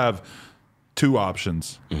 if you have 2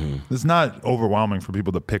 options, it's not overwhelming for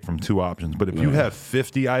people to pick from 2 options. But if you have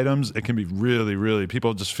 50 items, it can be really, really,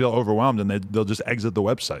 people just feel overwhelmed and they'll just exit the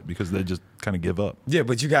website because they just kind of give up. Yeah,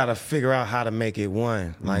 but you got to figure out how to make it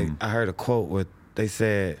one. Like I heard a quote where they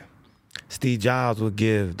said, Steve Jobs would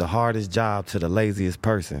give the hardest job to the laziest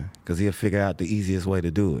person because he'll figure out the easiest way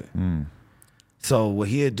to do it. So what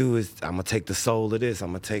he'll do is, I'm going to take the soul of this, I'm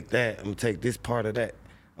going to take that, I'm going to take this part of that,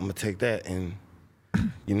 I'm going to take that, and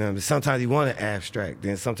sometimes you want it abstract,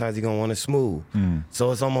 then sometimes you're going to want it smooth.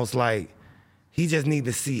 So it's almost like he just need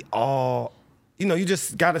to see all, you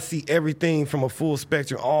just got to see everything from a full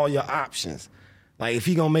spectrum, all your options. Like if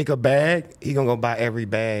he going to make a bag, he going to go buy every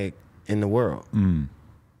bag in the world.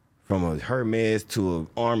 From a Hermes to an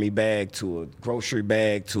Army bag to a grocery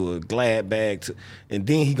bag to a Glad bag, and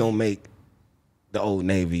then he gonna make the Old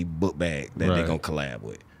Navy book bag that they gonna collab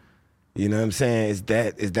with. You know what I'm saying?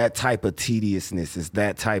 It's that type of tediousness. It's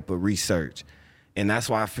that type of research, and that's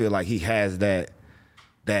why I feel like he has that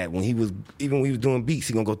when he was doing beats,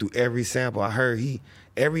 he gonna go through every sample. I heard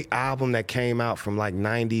every album that came out from like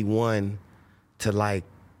 91 to like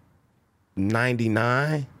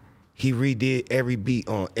 99. He redid every beat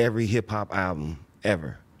on every hip-hop album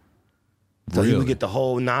ever. So he would get the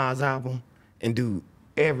whole Nas album and do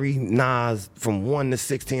every Nas from 1 to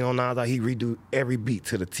 16 on Nas album. He redo every beat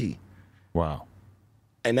to the T. Wow.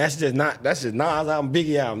 And that's just Nas album,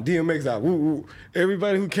 Biggie album, DMX album. Woo, woo.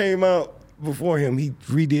 Everybody who came out before him, he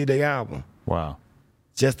redid their album. Wow.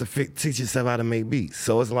 Just to teach yourself how to make beats.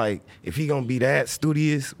 So it's like, if he gonna be that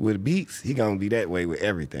studious with beats, he gonna be that way with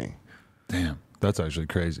everything. Damn, that's actually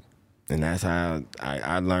crazy. And that's how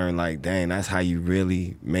I learned, like, dang, that's how you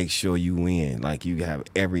really make sure you win. Like, you have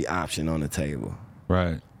every option on the table.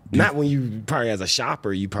 Right. Not when you probably as a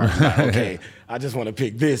shopper, you probably like, okay, I just want to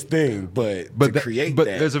pick this thing, but to create that. But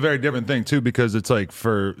there's a very different thing too, because it's like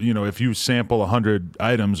for, if you sample 100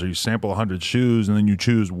 items or you sample 100 shoes and then you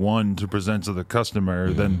choose one to present to the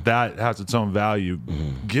customer, then that has its own value.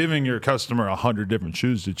 Giving your customer 100 different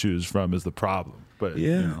shoes to choose from is the problem. But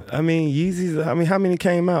yeah, Yeezys, how many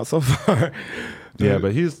came out so far? Yeah,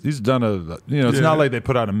 but he's done it's not like they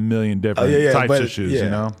put out a million different types of shoes,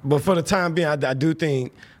 But for the time being, I do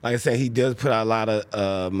think, like I said, he does put out a lot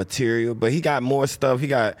of material, but he got more stuff. He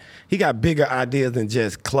got bigger ideas than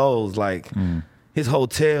just clothes. Like his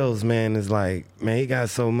hotels, man, is like, man, he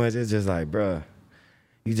got so much. It's just like, bruh,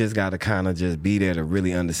 you just got to kind of just be there to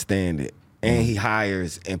really understand it. And he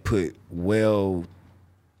hires and put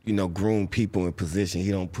groomed people in position.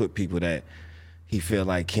 He don't put people that he feel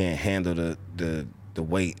like can't handle the the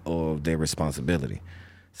weight of their responsibility.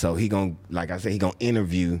 So he gonna, like I said, he gonna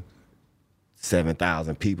interview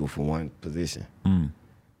 7,000 people for one position.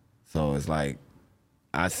 So it's like,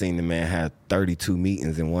 I seen the man have 32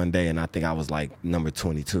 meetings in one day, and I think I was like number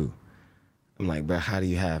 22. I'm like, bro, how do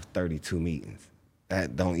you have 32 meetings?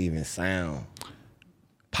 That don't even sound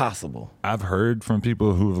possible. I've heard from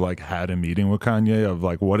people who've like had a meeting with Kanye of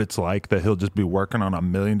like what it's like that he'll just be working on a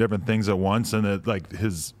million different things at once, and that like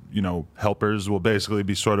his, you know, helpers will basically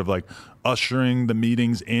be sort of like ushering the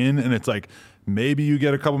meetings in, and it's like maybe you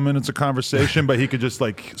get a couple minutes of conversation, but he could just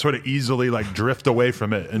like sort of easily like drift away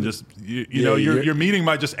from it and just you know your meeting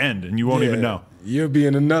might just end and you won't even know. You'll be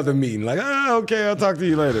in another meeting like, okay, I'll talk to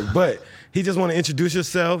you later. But he just want to introduce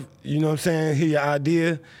yourself, you know what I'm saying, hear your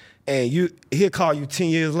idea, and he'll call you 10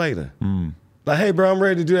 years later. Like, hey, bro, I'm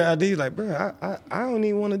ready to do that idea. He's like, bro, I don't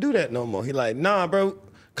even want to do that no more. He like, nah, bro,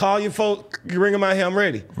 call your folks, you bring them out here, I'm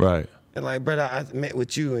ready. Right. And like, brother, I met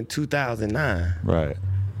with you in 2009. Right.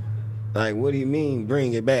 Like, what do you mean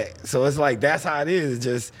bring it back? So it's like, that's how it is.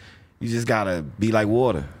 Just you just got to be like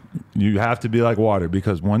water. You have to be like water,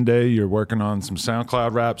 because one day you're working on some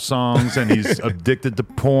SoundCloud rap songs and he's addicted to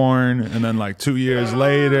porn, and then like 2 years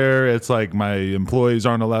later it's like my employees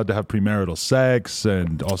aren't allowed to have premarital sex,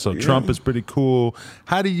 and also Trump is pretty cool.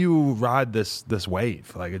 How do you ride this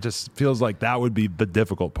wave? Like, it just feels like that would be the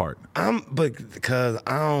difficult part. But because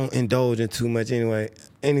I don't indulge in too much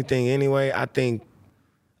anything anyway, I think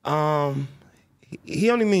he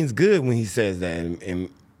only means good when he says that. And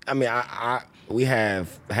I mean, we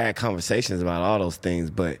have had conversations about all those things,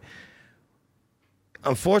 but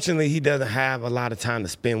unfortunately, he doesn't have a lot of time to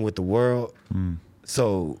spend with the world.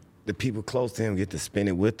 So the people close to him get to spend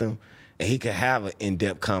it with him, and he can have an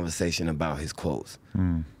in-depth conversation about his quotes.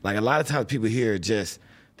 Like, a lot of times people hear just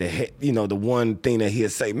the one thing that he'll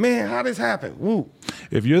say, man, how this happen? Woo.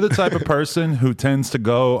 If you're the type of person who tends to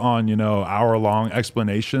go on, you know, hour-long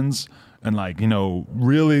explanations and like, you know,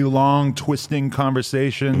 really long twisting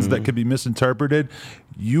conversations that could be misinterpreted,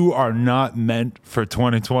 you are not meant for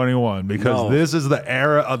 2021, because this is the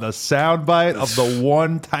era of the soundbite of the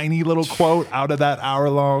one tiny little quote out of that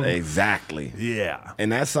hour long. Exactly. Yeah.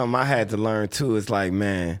 And that's something I had to learn too. It's like,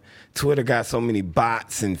 man, Twitter got so many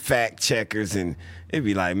bots and fact checkers, and it'd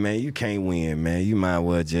be like, man, you can't win, man. You might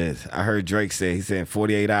well just, I heard Drake say, he said in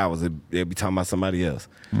 48 hours, they'll be talking about somebody else.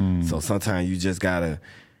 So sometimes you just gotta,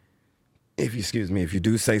 if you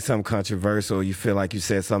do say something controversial, or you feel like you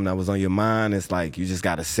said something that was on your mind, it's like you just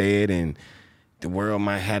got to say it, and the world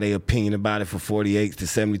might have their opinion about it for 48 to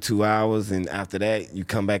 72 hours, and after that, you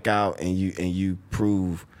come back out and you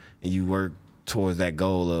prove and you work towards that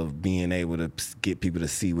goal of being able to get people to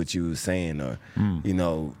see what you were saying, or you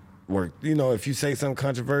know, work. You know, if you say something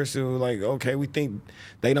controversial, like, okay, we think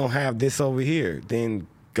they don't have this over here, then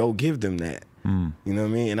go give them that. You know what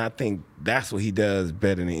I mean? And I think that's what he does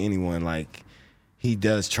better than anyone. Like, he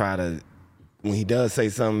does try to, when he does say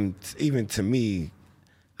something, even to me,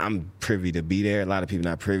 I'm privy to be there. A lot of people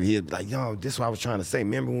not privy. He'll be like, yo, this is what I was trying to say.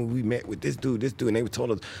 Remember when we met with this dude, and they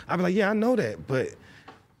told us. I'd be like, yeah, I know that, but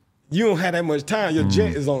you don't have that much time. Your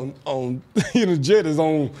jet is on jet is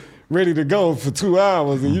on ready to go for 2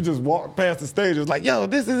 hours, and you just walk past the stage. It's like, yo,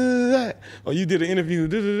 this is that. Or you did an interview,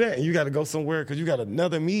 that, and you got to go somewhere because you got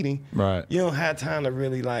another meeting. Right. You don't have time to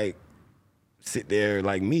really, like, sit there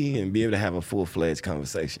like me and be able to have a full-fledged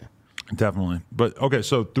conversation. Definitely. But, okay,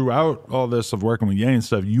 so throughout all this of working with Ye and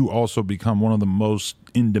stuff, you also become one of the most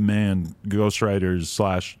in-demand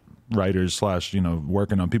ghostwriters / writers / you know,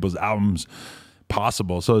 working on people's albums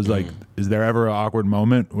possible. So it's like, is there ever an awkward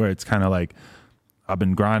moment where it's kind of like, I've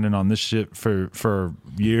been grinding on this shit for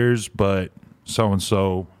years, but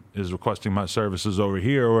so-and-so is requesting my services over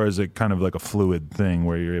here, or is it kind of like a fluid thing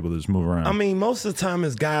where you're able to just move around? I mean, most of the time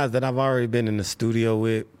it's guys that I've already been in the studio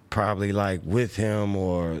with, probably like with him,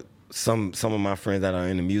 or some of my friends that are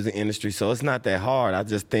in the music industry, so it's not that hard. I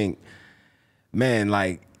just think, man,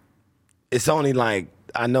 like, it's only like,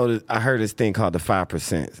 I heard this thing called the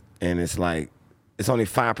 5%, and it's like, it's only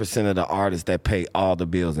 5% of the artists that pay all the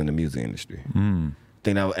bills in the music industry. I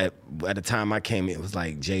think at the time I came in, it was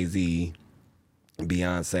like Jay-Z,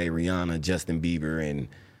 Beyonce, Rihanna, Justin Bieber, and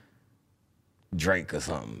Drake or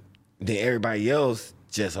something. Then everybody else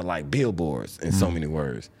just are like billboards in so many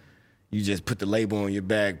words. You just put the label on your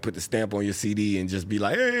back, put the stamp on your CD, and just be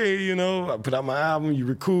like, hey, you know, I put out my album, you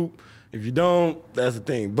recoup. If you don't, that's the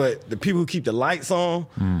thing. But the people who keep the lights on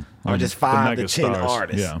are just 5 to 10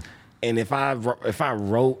 artists. Yeah. And if I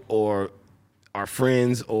wrote or are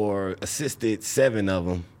friends or assisted 7 of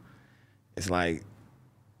them, it's like,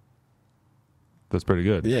 That's pretty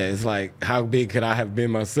good. Yeah, it's like, how big could I have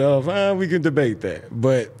been myself? We can debate that,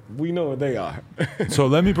 but we know what they are. So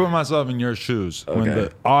let me put myself in your shoes. Okay. When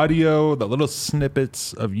the audio, the little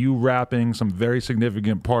snippets of you rapping some very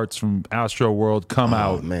significant parts from Astro World come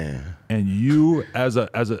out, man, and you as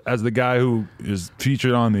the guy who is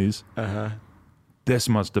featured on these, this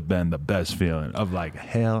must have been the best feeling of like,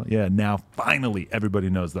 hell yeah, now finally everybody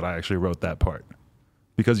knows that I actually wrote that part.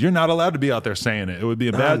 Because you're not allowed to be out there saying it. It would be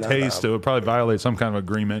a bad taste. It would probably violate some kind of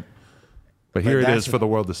agreement. But here it is for the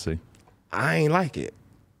world to see. I ain't like it.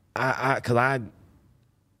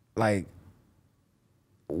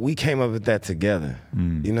 We came up with that together.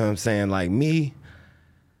 You know what I'm saying? Like me,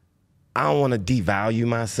 I don't want to devalue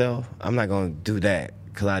myself. I'm not going to do that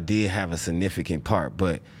because I did have a significant part.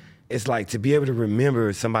 But it's like to be able to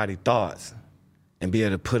remember somebody's thoughts and be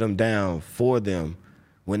able to put them down for them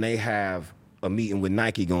when they have a meeting with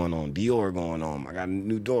Nike going on, Dior going on. I got a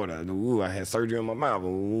new daughter. Ooh, I had surgery on my mouth.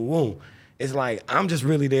 Ooh. It's like I'm just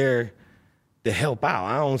really there to help out.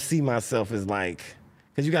 I don't see myself as like,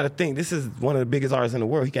 because you got to think, this is one of the biggest artists in the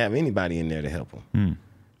world. He can have anybody in there to help him.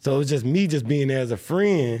 So it's just me just being there as a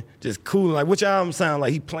friend, just cool. Like, which album sound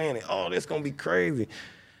like he playing it? Oh, this going to be crazy.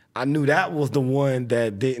 I knew that was the one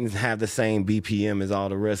that didn't have the same BPM as all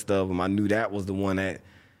the rest of them. I knew that was the one that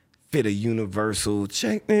fit a universal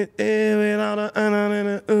check it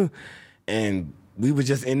and we were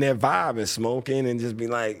just in that vibe and smoking and just be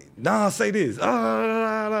like, nah, say this.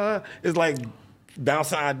 It's like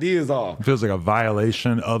bouncing ideas off. It feels like a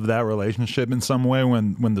violation of that relationship in some way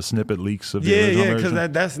when the snippet leaks of the original version. Because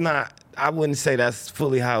that's not, I wouldn't say that's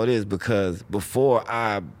fully how it is, because before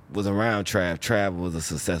I was around Trav was a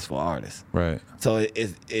successful artist. Right. So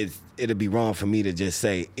it'd be wrong for me to just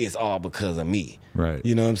say it's all because of me. Right.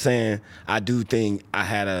 You know what I'm saying? I do think I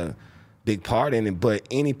had a big part in it, but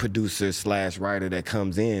any producer / writer that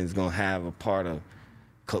comes in is going to have a part of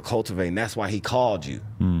cultivating. That's why he called you.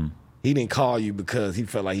 He didn't call you because he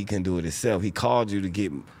felt like he couldn't do it himself. He called you to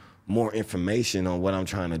get more information on what I'm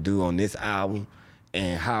trying to do on this album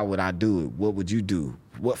and how would I do it? What would you do?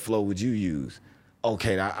 What flow would you use?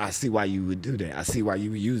 Okay, I see why you would do that. I see why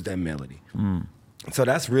you would use that melody. So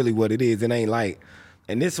that's really what it is. It ain't like,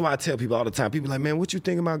 and this is why I tell people all the time. People are like, man, what you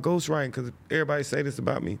think about ghostwriting? Because everybody say this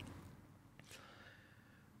about me.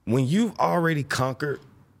 When you've already conquered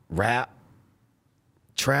rap,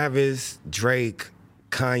 Travis, Drake,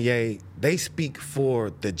 Kanye, they speak for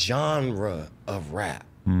the genre of rap.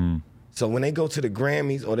 So when they go to the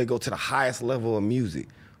Grammys or they go to the highest level of music,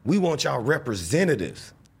 we want y'all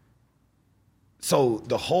representatives. So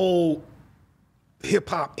the whole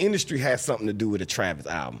hip-hop industry has something to do with a Travis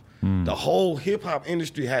album. The whole hip-hop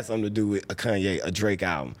industry has something to do with a Kanye, a Drake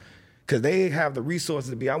album. Because they have the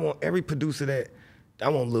resources to be, I want every producer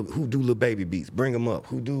who do Lil Baby beats, bring them up.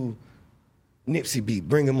 Who do Nipsey beat,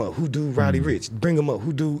 bring them up. Who do Roddy Ricch, bring them up.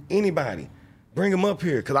 Who do anybody, bring them up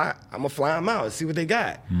here. Because I'm going to fly them out and see what they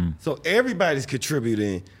got. So everybody's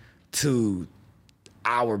contributing to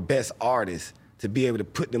our best artists to be able to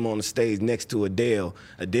put them on the stage next to Adele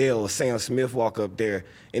or Sam Smith walk up there,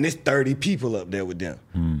 and there's 30 people up there with them.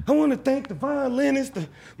 I want to thank the violinist,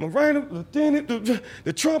 my writer,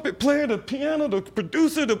 the trumpet player, the piano, the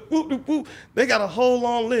producer, the whoop. They got a whole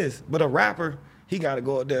long list. But a rapper, he got to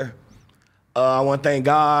go up there. I want to thank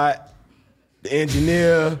God, the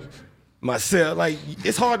engineer, myself. Like,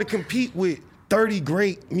 it's hard to compete with 30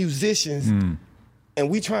 great musicians and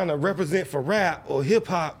we trying to represent for rap or hip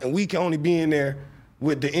hop, and we can only be in there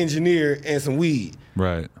with the engineer and some weed.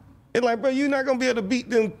 Right. It's like, bro, you're not gonna be able to beat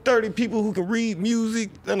them 30 people who can read music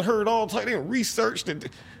and heard all type, they researched it.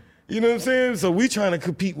 You know what I'm saying? So we trying to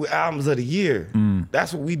compete with albums of the year.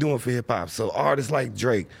 That's what we doing for hip hop. So artists like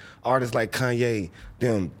Drake, artists like Kanye,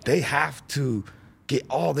 they have to get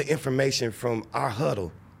all the information from our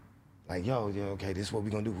huddle. Like, yo, okay, this is what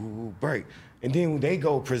we gonna do, break. And then they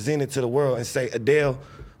go present it to the world and say Adele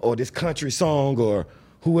or this country song or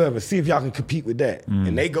whoever, see if y'all can compete with that.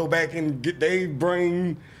 And they go back and they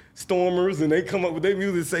bring stormers and they come up with their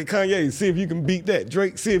music and say, Kanye, see if you can beat that.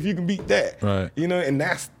 Drake, see if you can beat that. Right. You know, and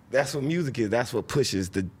that's what music is. That's what pushes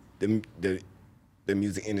the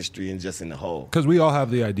music industry and just in the whole. Because we all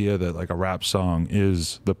have the idea that like a rap song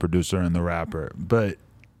is the producer and the rapper. But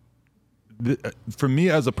for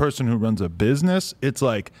me as a person who runs a business, it's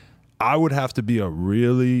like, I would have to be a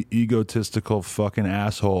really egotistical fucking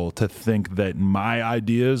asshole to think that my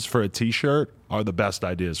ideas for a t-shirt are the best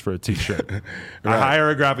ideas for a t-shirt. Right. I hire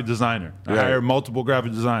a graphic designer. I hire multiple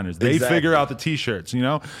graphic designers. They figure out the t-shirts, you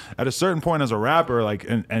know? At a certain point as a rapper, like,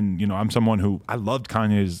 and you know, I'm someone who, I loved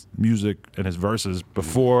Kanye's music and his verses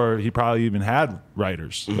before he probably even had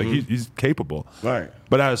writers. Like, he's capable. Right.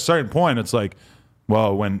 But at a certain point, it's like,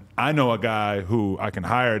 Well, when I know a guy who I can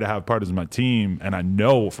hire to have part of my team, and I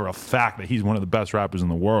know for a fact that he's one of the best rappers in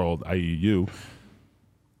the world, i.e. you,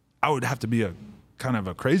 I would have to be a kind of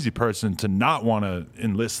a crazy person to not want to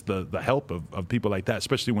enlist the help of people like that,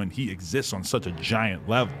 especially when he exists on such a giant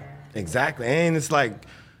level. Exactly. And it's like,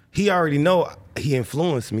 he already know he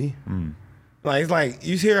influenced me. Like, it's like,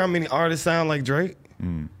 you hear how many artists sound like Drake?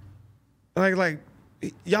 Like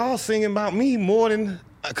y'all singing about me more than,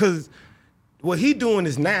 because what he doing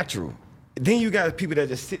is natural. Then you got people that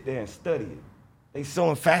just sit there and study it. They so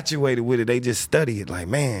infatuated with it, they just study it. Like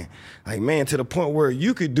man, to the point where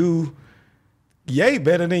you could do Ye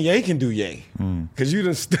better than Ye can do Ye. Because you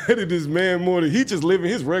done studied this man more than he just living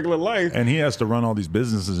his regular life. And he has to run all these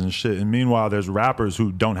businesses and shit. And meanwhile, there's rappers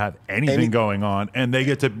who don't have anything going on, and they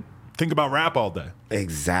get to think about rap all day.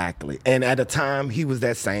 Exactly. And at the time, he was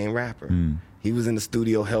that same rapper. He was in the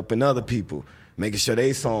studio helping other people, making sure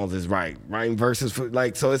their songs is right, writing verses for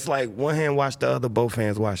like. So it's like one hand wash the other, both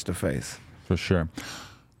hands wash the face. For sure.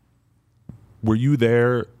 Were you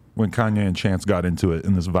there when Kanye and Chance got into it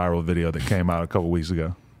in this viral video that came out a couple weeks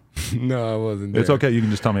ago? No, I wasn't there. It's okay. You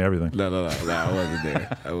can just tell me everything. No, I wasn't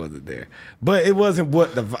there. I wasn't there. But it wasn't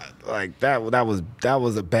what the like that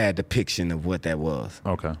was a bad depiction of what that was.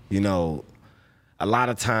 Okay. You know, a lot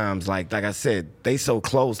of times, like I said, they so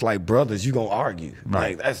close, like brothers, you gonna argue.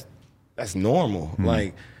 Right. Like that's normal.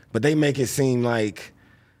 Like, but they make it seem like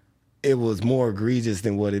it was more egregious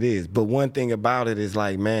than what it is. But one thing about it is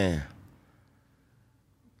like, man,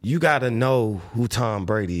 you gotta know who Tom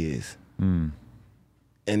Brady is.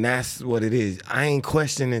 And that's what it is. I ain't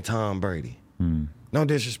questioning Tom Brady. No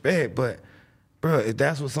disrespect, but bro, if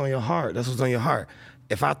that's what's on your heart, that's what's on your heart.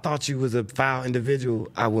 If I thought you was a foul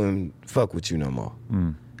individual, I wouldn't fuck with you no more.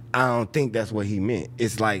 I don't think that's what he meant.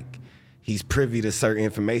 It's like he's privy to certain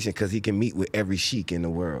information because he can meet with every sheik in the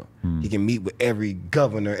world. He can meet with every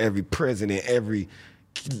governor, every president, every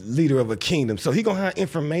leader of a kingdom. So he gonna have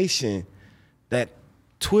information that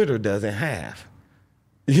Twitter doesn't have.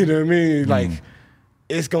 You know what I mean? Like,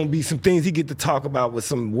 it's gonna be some things he get to talk about with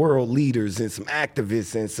some world leaders and some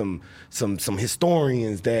activists and some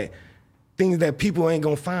historians, that things that people ain't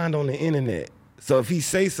gonna find on the internet. So if he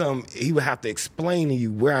say something, he would have to explain to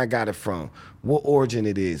you where I got it from, what origin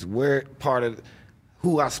it is, where part of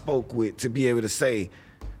who I spoke with, to be able to say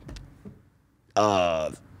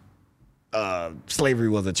slavery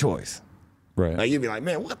was a choice. Right. Like, you'd be like,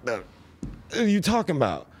 man, what the are you talking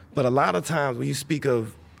about? But a lot of times when you speak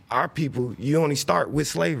of our people, you only start with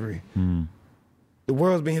slavery. The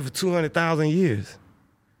world's been here for 200,000 years.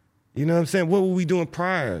 You know what I'm saying? What were we doing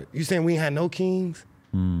prior? You saying we ain't had no kings?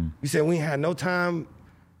 You saying we ain't had no time?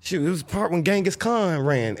 Shoot, it was part when Genghis Khan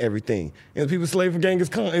ran everything. And people slaved for Genghis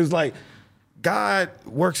Khan. It was like, God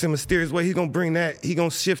works in a mysterious way. He's gonna bring that, he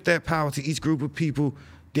gonna shift that power to each group of people,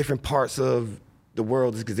 different parts of the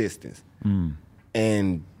world's existence.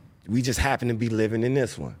 And we just happen to be living in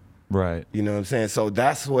this one. Right. You know what I'm saying? So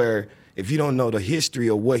that's where, if you don't know the history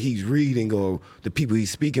of what he's reading or the people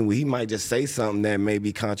he's speaking with, he might just say something that may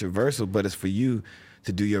be controversial, but it's for you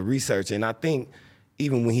to do your research. And I think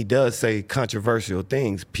even when he does say controversial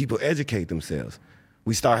things, people educate themselves.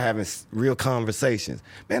 We start having real conversations.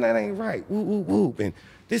 Man, that ain't right. Whoop, whoop, whoop. And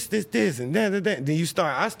this, and that. Then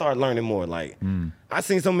I start learning more. Like, I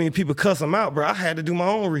seen so many people cuss him out, bro. I had to do my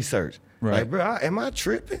own research. Right. Like, bro, am I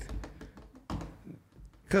tripping?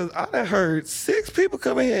 Because I done heard 6 people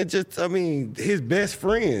come in here and just, his best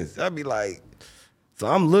friends. I'd be like, so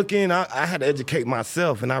I'm looking, I had to educate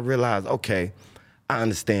myself, and I realized, okay, I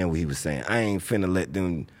understand what he was saying. I ain't finna let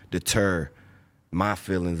them deter my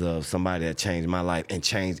feelings of somebody that changed my life and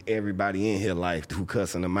changed everybody in his life who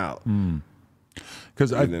cussing them out.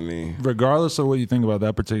 Because regardless of what you think about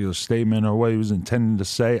that particular statement or what he was intending to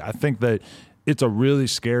say, I think that it's a really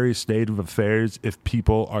scary state of affairs if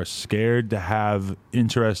people are scared to have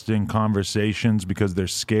interesting conversations because they're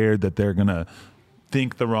scared that they're going to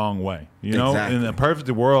think the wrong way. You know, Exactly. in a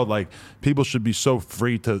perfect world, like, people should be so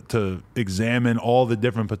free to examine all the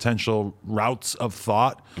different potential routes of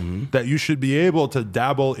thought that you should be able to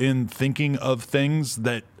dabble in thinking of things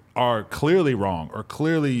that are clearly wrong or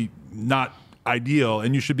clearly not ideal,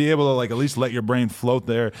 and you should be able to, like, at least let your brain float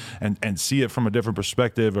there and see it from a different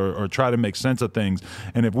perspective or try to make sense of things.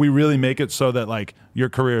 And if we really make it so that, like, your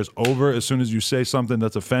career is over as soon as you say something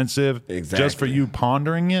that's offensive, just for you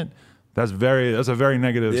pondering it, that's a very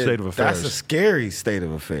negative state of affairs. That's a scary state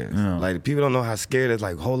of affairs. Yeah. Like, people don't know how scared it's.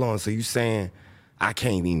 Like, hold on, so you saying I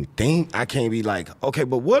can't even think? I can't be like, okay,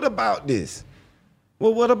 but what about this?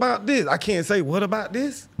 Well, what about this? I can't say, what about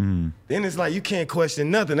this? Then it's like, you can't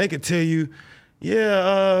question nothing. They could tell you,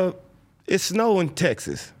 yeah, it's snow in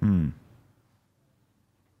Texas.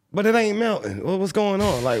 but it ain't melting. Well, what's going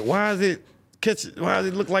on? Like, why does it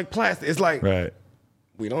look like plastic? It's like, Right.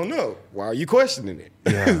 we don't know. Why are you questioning it?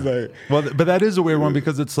 Yeah. It's like, Well, but that is a weird one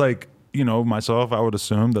because it's like, myself, I would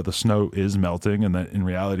assume that the snow is melting and that in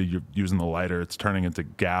reality you're using the lighter, it's turning into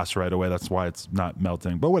gas right away. That's why it's not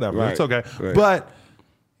melting. But whatever, Right. it's okay. Right. But,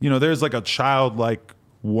 there's like a childlike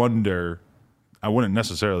wonder. I wouldn't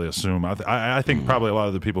necessarily assume. I think probably a lot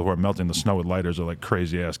of the people who are melting the snow with lighters are like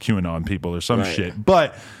crazy ass QAnon people or some Right. shit.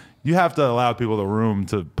 But you have to allow people the room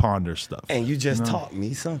to ponder stuff. and you just taught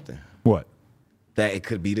me something. What? That it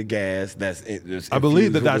could be the gas. I believe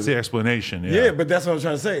infused that's with the explanation. Yeah, but that's what I'm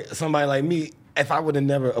trying to say. Somebody like me, if I would have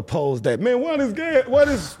never opposed that, man, what is gas? What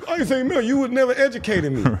is ice ain't milk? You would never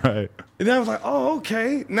educated me. Right. And then I was like, oh,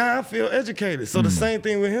 okay. Now I feel educated. So the same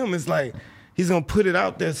thing with him is like, he's gonna put it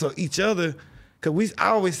out there so each other, cause I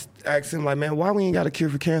always ask him like, man, why we ain't got a cure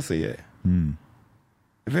for cancer yet?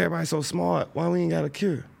 If everybody's so smart, why we ain't got a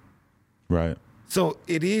cure? Right. So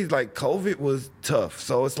it is like COVID was tough.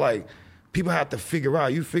 So it's like people have to figure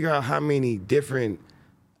out how many different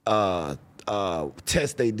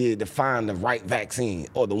tests they did to find the right vaccine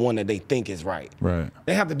or the one that they think is right. Right.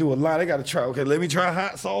 They have to do a lot. They got to try. Okay, let me try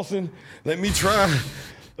hot sauce and let me try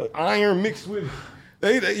iron mixed with.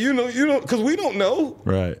 Because we don't know.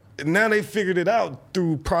 Right. Now they figured it out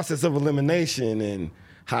through process of elimination and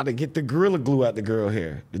how to get the Gorilla Glue out the girl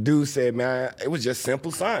hair. The dude said, man, it was just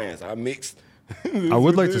simple science. I mixed. I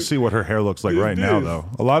would like to see what her hair looks like right now, though.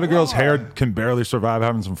 A lot of girls' hair can barely survive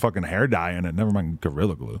having some fucking hair dye in it. Never mind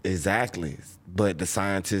Gorilla Glue. Exactly. But the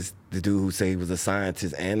scientist, the dude who said he was a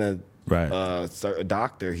scientist and a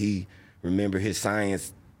doctor, he remembered his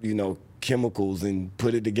science, chemicals and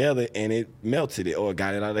put it together and it melted it or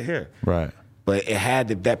got it out of hair. Right. But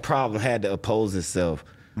that problem had to oppose itself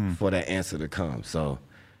for that answer to come. So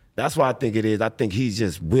that's why I think it is. I think he's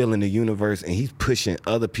just willing the universe and he's pushing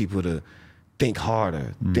other people to think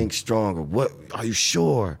harder, think stronger. What are you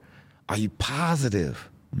sure? Are you positive?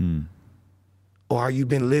 Or are you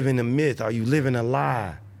been living a myth? Are you living a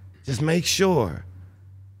lie? Just make sure.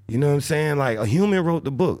 You know what I'm saying? Like a human wrote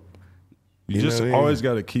the book. You just always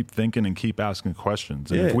got to keep thinking and keep asking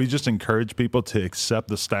questions. And if we just encourage people to accept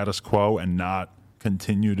the status quo and not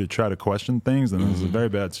continue to try to question things, then it's a very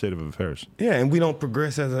bad state of affairs. Yeah, and we don't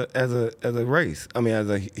progress as a race. I mean, as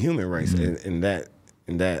a human race in that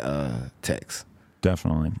text.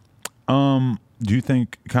 Definitely. Do you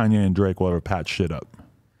think Kanye and Drake will ever patch shit up?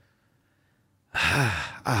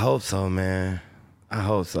 I hope so, man. I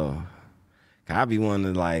hope so. I be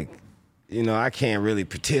wanting to I can't really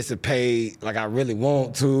participate like I really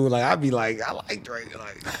want to. Like I be like, I like Drake, but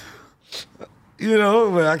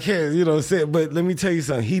I can't, say it. But let me tell you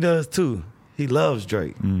something. He does too. He loves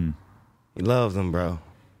Drake. He loves him, bro.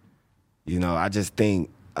 I just think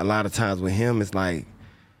a lot of times with him, it's like,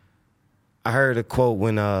 I heard a quote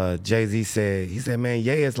when Jay-Z said, man,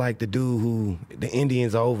 Ye is like the dude who the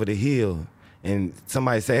Indians are over the hill. And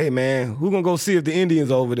somebody say, hey, man, who gonna go see if the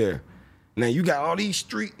Indians are over there? Now, you got all these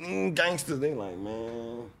street gangsters. They like,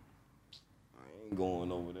 man, I ain't going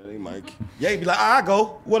over there. They might. Ye be like, I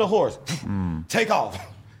go. What a horse. Take off.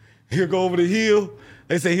 He'll go over the hill.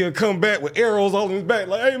 They say he'll come back with arrows all in his back.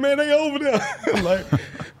 Like, hey, man, they over there.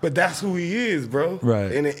 But that's who he is, bro.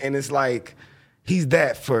 Right. And it's like, he's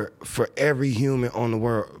that for every human on the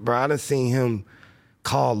world. Bro, I done seen him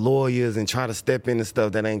call lawyers and try to step into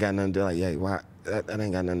stuff that ain't got nothing to do. Like, yeah, why? That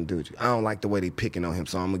ain't got nothing to do with you. I don't like the way they picking on him,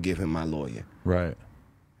 so I'm going to give him my lawyer. Right.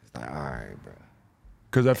 It's like, all right, bro.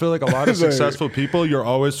 Because I feel like a lot of successful people, you're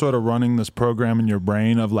always sort of running this program in your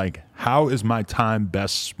brain of like, how is my time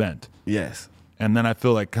best spent? Yes. And then I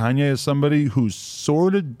feel like Kanye is somebody who's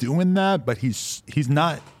sort of doing that, but he's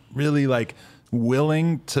not really like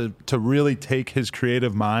willing to really take his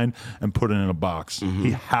creative mind and put it in a box.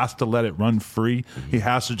 He has to let it run free. He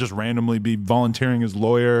has to just randomly be volunteering his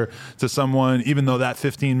lawyer to someone, even though that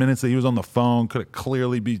 15 minutes that he was on the phone could have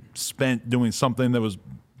clearly be spent doing something that was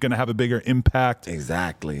going to have a bigger impact.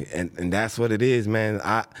 Exactly. And that's what it is, man.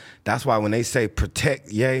 That's why when they say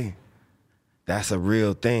protect Ye, that's a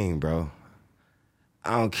real thing, bro.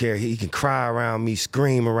 I don't care. He can cry around me,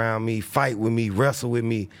 scream around me, fight with me, wrestle with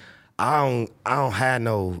me. I don't have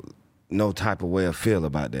no type of way of feel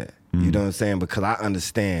about that. You know what I'm saying? Because I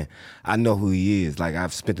understand. I know who he is. Like,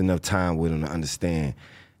 I've spent enough time with him to understand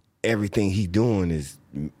everything he doing is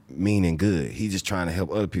mean and good. He's just trying to help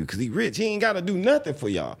other people because he rich. He ain't got to do nothing for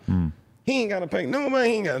y'all. He ain't got to pay nobody.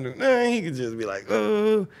 He ain't got to do nothing. He could just be like,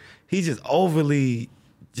 oh. He's just overly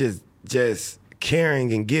just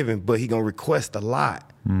caring and giving, but he going to request a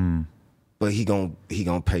lot. But he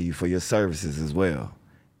gonna pay you for your services as well.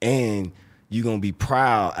 And you're going to be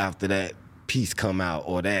proud after that piece come out,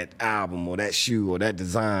 or that album, or that shoe, or that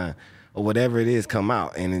design, or whatever it is come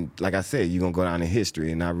out. And then, like I said, you're going to go down in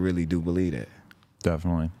history, and I really do believe that.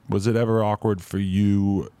 Definitely. Was it ever awkward for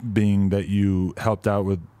you, being that you helped out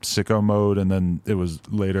with Sicko Mode and then it was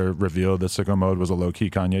later revealed that Sicko Mode was a low-key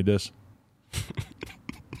Kanye diss?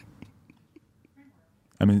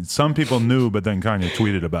 I mean, some people knew, but then Kanye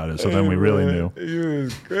tweeted about it, so then we really knew. It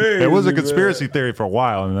was crazy. It was a conspiracy theory for a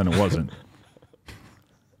while, and then it wasn't.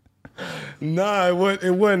 Nah, it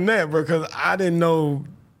wasn't that, bro, because I didn't know,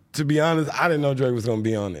 to be honest, I didn't know Drake was going to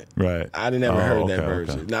be on it. Right. I didn't ever heard that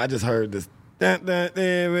version. Okay. No, I just heard this.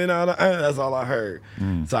 That's all I heard.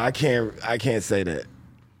 So I can't say that.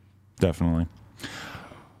 Definitely.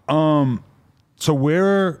 So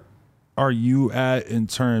where are you at in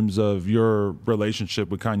terms of your relationship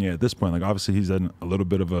with Kanye at this point? Like, obviously he's in a little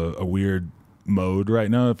bit of a weird mode right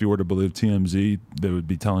now. If you were to believe TMZ, they would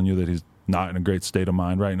be telling you that he's not in a great state of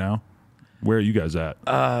mind right now. Where are you guys at?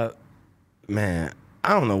 Man, I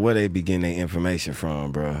don't know where they be getting their information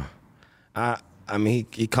from, bro. I mean,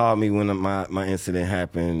 he called me when my incident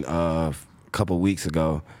happened a couple weeks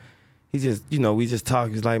ago. He just, we just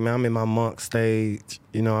talked. He's like, man, I'm in my monk stage.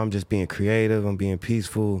 I'm just being creative. I'm being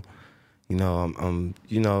peaceful. I'm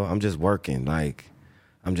just working. Like,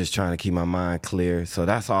 I'm just trying to keep my mind clear. So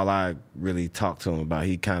that's all I really talked to him about.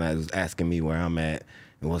 He kind of was asking me where I'm at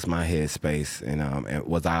and what's my headspace and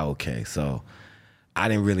was I okay? So I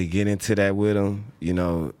didn't really get into that with him.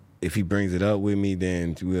 If he brings it up with me,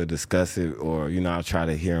 then we'll discuss it, or I'll try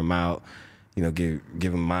to hear him out. Give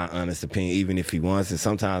him my honest opinion, even if he wants it.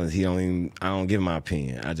 Sometimes I don't give him my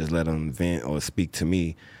opinion. I just let him vent or speak to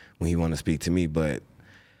me when he want to speak to me. But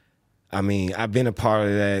I mean, I've been a part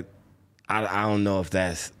of that. I don't know if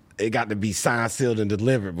it got to be signed, sealed, and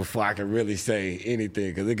delivered before I can really say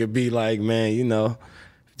anything, because it could be like, man,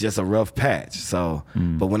 just a rough patch. So,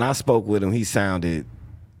 but when I spoke with him, he sounded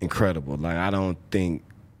incredible. Like, I don't think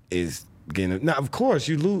is getting. Now, of course,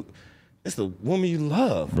 you lose. It's the woman you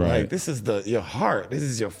love. Right. Like, this is your heart. This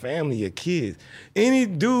is your family, your kids. Any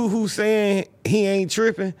dude who's saying he ain't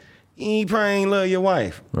tripping, he probably ain't love your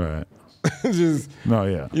wife. Right. Just, no,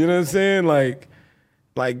 yeah. You know what I'm saying? Like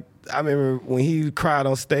I remember when he cried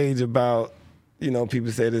on stage about,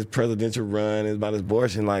 people said his presidential run is about his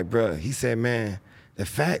abortion. Like, bro, he said, man, the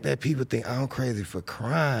fact that people think I'm crazy for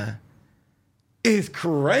crying is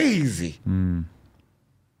crazy.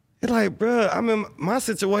 It's like, bro, I'm in my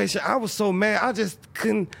situation. I was so mad. I just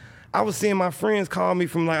couldn't. I was seeing my friends call me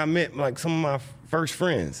from, I met some of my first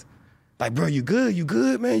friends. Like, bro, you good? You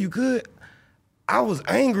good, man? You good? I was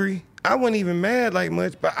angry. I wasn't even mad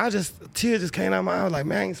much, but tears just came out of my eye. I was like,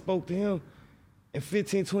 man, I ain't spoke to him in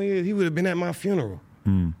 15, 20 years. He would have been at my funeral.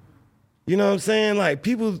 You know what I'm saying? Like,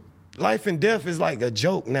 people's life and death is like a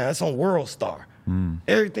joke now. It's on World Star.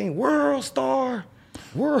 Everything, World Star.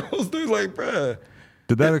 Like, bro.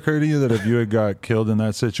 Did that occur to you that if you had got killed in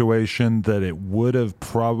that situation, that it would have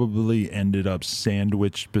probably ended up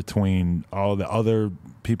sandwiched between all the other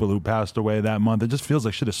people who passed away that month? It just feels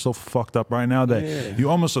like shit is so fucked up right now that you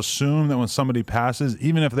almost assume that when somebody passes,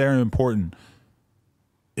 even if they're important,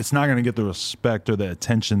 it's not going to get the respect or the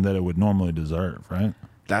attention that it would normally deserve, right?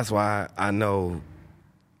 That's why I know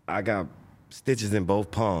I got stitches in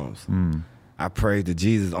both palms. I prayed to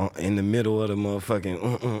Jesus in the middle of the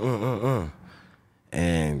motherfucking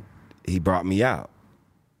and he brought me out.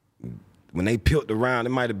 When they peeled around, it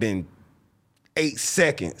might have been 8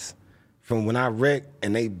 seconds from when I wrecked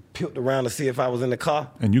and they peeled around to see if I was in the car.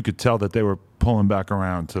 And you could tell that they were pulling back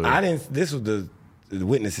around to... This was the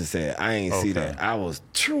witnesses said. I ain't see that. I was...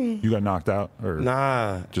 You got knocked out? Or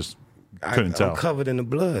nah. Just couldn't tell? I'm covered in the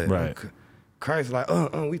blood. Right. Christ like,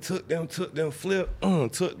 we took them, flip,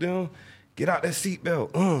 took them, get out that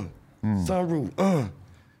seatbelt, sunroof,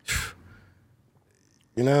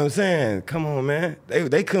 You know what I'm saying? Come on, man.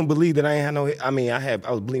 They couldn't believe that I ain't had no. I mean, I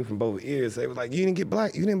was bleeding from both ears. They was like, "You didn't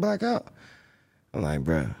black out." I'm like,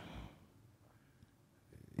 bruh,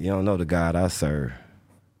 you don't know the God I serve.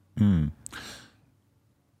 When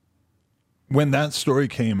that story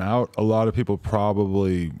came out, a lot of people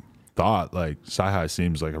probably thought, like, Sci-Hi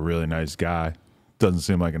seems like a really nice guy. Doesn't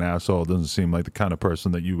seem like an asshole. Doesn't seem like the kind of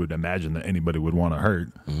person that you would imagine that anybody would want to hurt.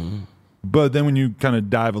 But then when you kind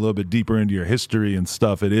of dive a little bit deeper into your history and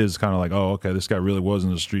stuff, it is kind of like, oh, okay, this guy really was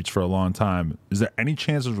in the streets for a long time. Is there any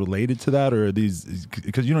chances related to that, or are these,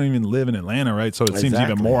 because you don't even live in Atlanta, right? So it seems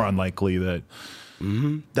even more unlikely that.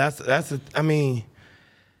 I mean,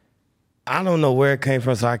 I don't know where it came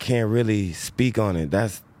from, so I can't really speak on it.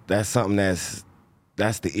 That's something that's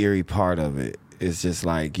the eerie part of it. It's just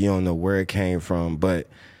like, you don't know where it came from. But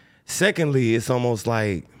secondly, it's almost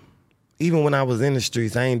like, even when I was in the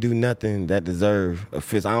streets, I ain't do nothing that deserved a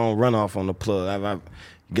fist. I don't run off on the plug. I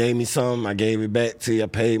gave me something, I gave it back to you. I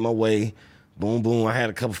paid my way. Boom, boom. I had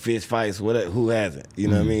a couple fist fights. Who hasn't? You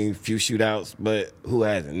know what I mean? Few shootouts, but who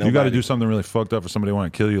hasn't? Nobody. You got to do something really fucked up for somebody to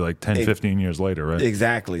want to kill you like 10, 15 years later, right?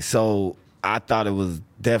 Exactly. So I thought it was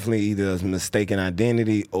definitely either a mistaken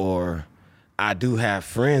identity or I do have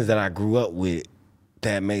friends that I grew up with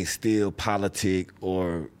that may still politic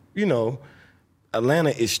or, you know,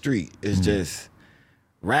 Atlanta is street. It's just,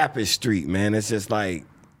 rap is street, man. It's just like,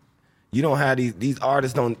 you don't have these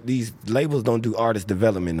artists these labels don't do artist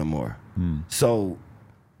development no more. So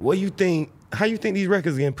how you think these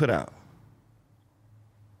records getting put out?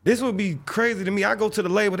 This would be crazy to me. I go to the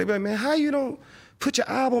label, they be like, man, how you don't put your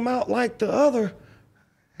album out like the other?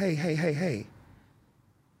 Hey.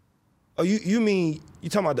 Oh, you mean, you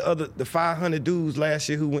talking about the 500 dudes last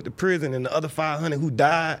year who went to prison and the other 500 who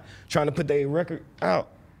died trying to put their record out?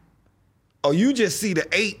 Oh, you just see the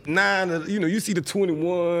 8, 9, you see the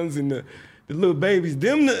 21s and the little babies.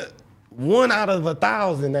 Them the 1 out of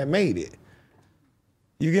 1,000 that made it.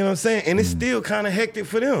 You get what I'm saying? And it's still kind of hectic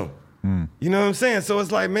for them. You know what I'm saying? So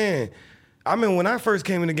it's like, man, I mean, when I first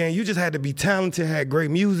came in the game, you just had to be talented, had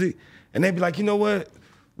great music, and they'd be like, you know what?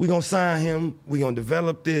 We're going to sign him, we're going to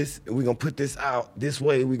develop this, and we're going to put this out this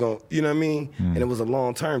way. We're going to, you know what I mean? And it was a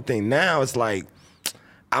long-term thing. Now it's like,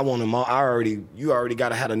 I want them all. You already got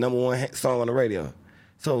to have a #1 song on the radio.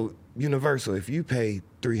 So Universal, if you pay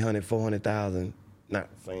 $300,000, $400,000, not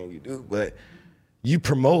saying you do, but you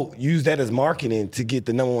use that as marketing to get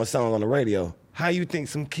the #1 song on the radio. How you think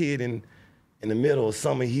some kid in the middle of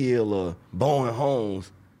Summer Hill or Bowen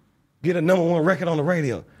Homes get a #1 record on the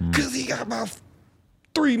radio? Because he got about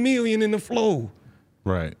 3 million in the flow.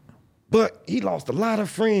 Right. But he lost a lot of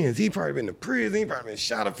friends. He probably been to prison. He probably been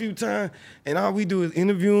shot a few times. And all we do is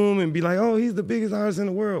interview him and be like, oh, he's the biggest artist in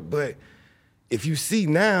the world. But if you see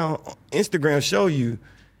now, Instagram show you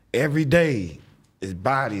every day is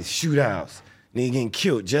bodies, shootouts, nigga getting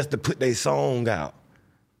killed just to put their song out.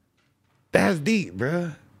 That's deep,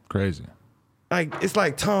 bruh. Crazy. Like, it's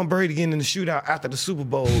like Tom Brady getting in the shootout after the Super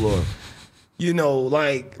Bowl or,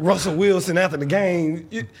 like Russell Wilson after the game.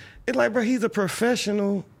 It's like, bro, he's a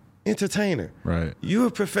professional entertainer. Right. You're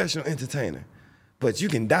a professional entertainer, but you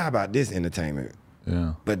can die about this entertainment.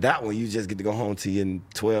 Yeah. But that one, you just get to go home to your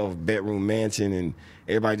 12-bedroom mansion and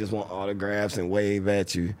everybody just want autographs and wave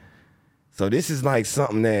at you. So this is like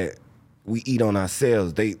something that we eat on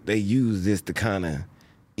ourselves. They use this to kind of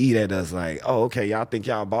eat at us like, oh, okay, y'all think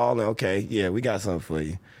y'all balling? Okay, yeah, we got something for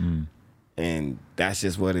you. And that's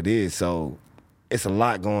just what it is. So it's a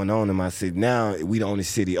lot going on in my city. Now, we the only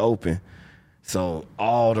city open. So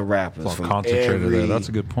all the rappers all from concentrated there. That's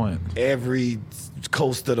a good point. Every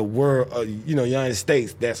coast of the world, United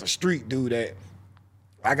States, that's a street dude that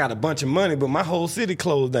I got a bunch of money, but my whole city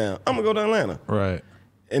closed down. I'm gonna go to Atlanta. Right.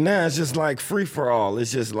 And now it's just like free for all.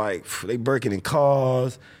 It's just like they breaking in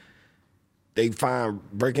cars. They find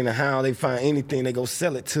breaking the house. They find anything. They go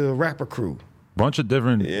sell it to a rapper crew. Bunch of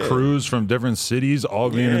different crews from different cities all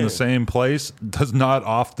being in the same place does not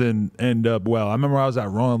often end up well. I remember I was at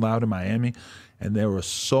Rolling Loud in Miami, and there were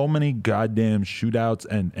so many goddamn shootouts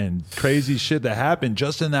and crazy shit that happened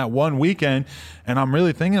just in that one weekend. And I'm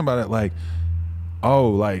really thinking about it like, oh,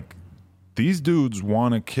 like these dudes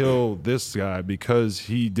want to kill this guy because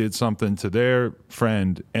he did something to their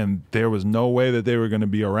friend, and there was no way that they were going to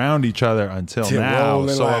be around each other until now.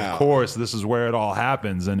 So of course, this is where it all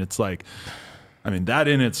happens, and it's like, I mean, that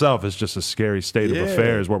in itself is just a scary state of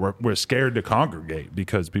affairs where we're scared to congregate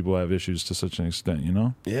because people have issues to such an extent, you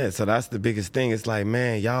know? Yeah, so that's the biggest thing. It's like,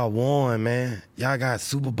 man, y'all won, man. Y'all got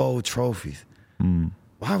Super Bowl trophies.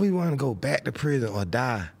 Why we want to go back to prison or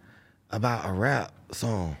die about a rap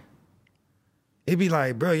song? It'd be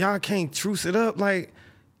like, bro, y'all can't truce it up like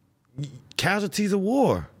casualties of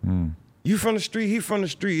war. You from the street, he from the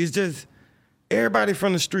street. It's just everybody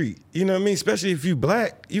from the street. You know what I mean? Especially if you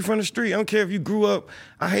black, you from the street. I don't care if you grew up.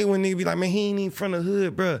 I hate when niggas be like, man, he ain't even from the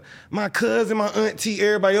hood, bro. My cousin, my auntie,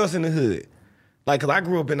 everybody else in the hood. Like, cause I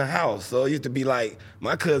grew up in the house. So it used to be like,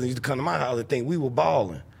 my cousin used to come to my house and think we were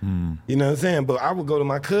balling. You know what I'm saying? But I would go to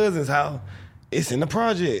my cousin's house. It's in the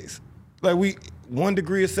projects. Like 1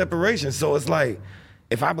 degree of separation. So it's like,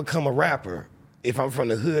 if I become a rapper, if I'm from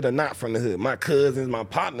the hood or not from the hood, my cousins, my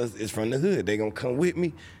partners is from the hood. They gonna come with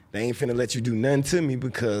me. They ain't finna let you do nothing to me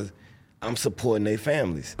because I'm supporting their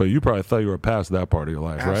families. But you probably thought you were past that part of your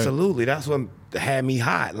life, right? Absolutely. That's what had me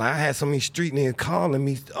hot. Like, I had so many street niggas calling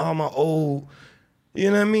me, all my old,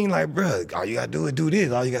 you know what I mean? Like, bro, all you gotta do is do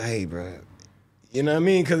this. All you got, hey, bro. You know what I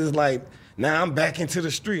mean? Because it's like, now I'm back into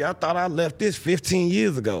the street. I thought I left this 15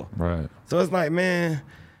 years ago. Right. So it's like, man,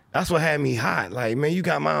 That's what had me hot. Like, man, you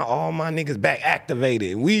got all my niggas back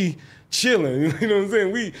activated. We chilling, you know what I'm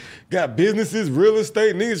saying? We got businesses, real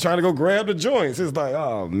estate, niggas trying to go grab the joints. It's like,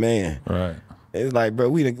 oh, man. Right. It's like, bro,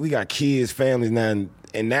 we got kids, families now,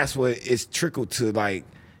 and that's what it's trickled to, like,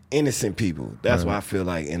 innocent people. That's why I feel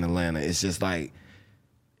like in Atlanta, it's just like,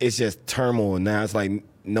 it's just turmoil now. It's like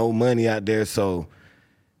no money out there, so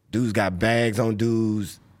dudes got bags on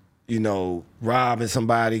dudes, you know, robbing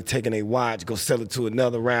somebody, taking a watch, go sell it to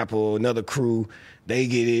another rapper or another crew. They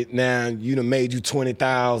get it. Now you done made you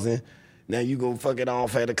 20,000. Now you go fuck it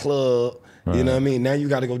off at a club. Right. You know what I mean? Now you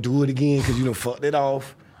got to go do it again because you done fucked it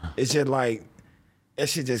off. It's just like, that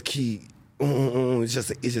shit just keep, it's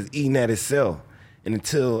just eating at itself. And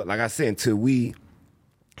until, like I said, until we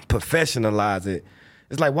professionalize it,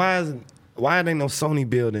 it's like, why ain't no Sony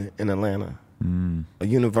building in Atlanta? A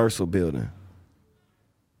Universal building.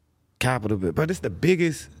 Capitol building. But it's the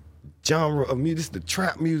biggest genre of music. It's the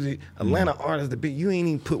trap music. Atlanta artists, you ain't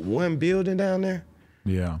even put one building down there?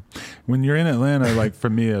 Yeah. When you're in Atlanta, like for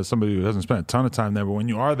me, as somebody who hasn't spent a ton of time there, but when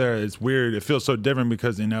you are there, it's weird. It feels so different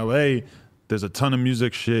because in LA, there's a ton of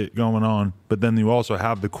music shit going on, but then you also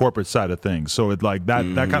have the corporate side of things. So it like that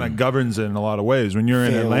kind of governs it in a lot of ways. When you're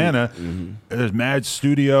in Atlanta, there's mad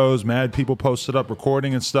studios, mad people posted up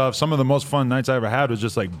recording and stuff. Some of the most fun nights I ever had was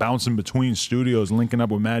just like bouncing between studios, linking up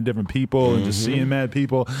with mad different people and just seeing mad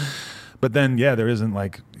people. But then, yeah, there isn't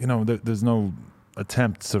like, you know, there's no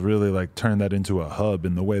attempt to really like turn that into a hub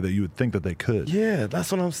in the way that you would think that they could. Yeah,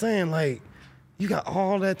 that's what I'm saying. Like, you got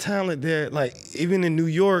all that talent there. Like, even in New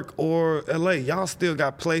York or LA, y'all still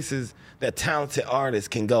got places that talented artists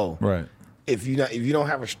can go. Right. If you don't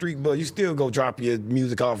have a street buzz, you still go drop your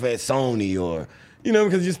music off at Sony or, you know,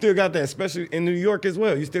 because you still got that, especially in New York as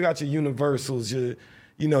well. You still got your Universals,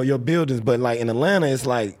 your buildings. But like in Atlanta, it's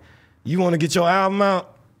like, you want to get your album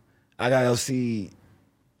out? I got to go see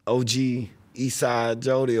OG, Eastside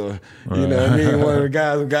Jody, or you know what I mean, one of the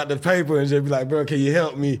guys who got the paper and just be like, bro, can you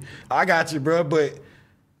help me? I got you, bro, but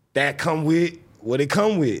that come with what it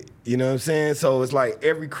come with. You know what I'm saying? So it's like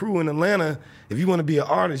every crew in Atlanta, if you want to be an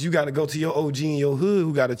artist, you got to go to your OG in your hood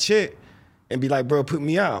who got a check and be like, bro, put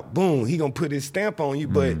me out. Boom, he gonna put his stamp on you,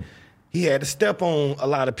 but he had to step on a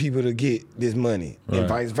lot of people to get this money, and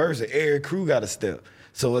vice versa. Every crew got a step.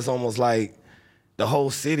 So it's almost like the whole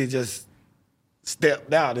city just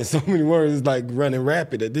stepped out in so many words. It's like running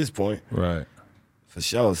rapid at this point. Right. For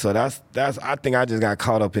sure. So that's I think I just got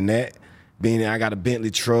caught up in that. Being that I got a Bentley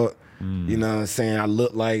truck, you know what I'm saying? I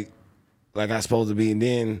look like I supposed to be. And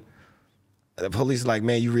then the police like,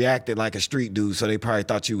 man, you reacted like a street dude, so they probably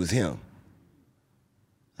thought you was him.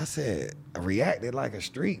 I said, I reacted like a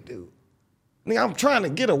street dude. Nigga, I'm trying to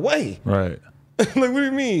get away. Right. Like, what do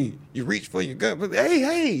you mean? You reach for your gun, but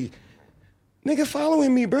hey, nigga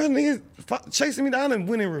following me, bro. Nigga chasing me down and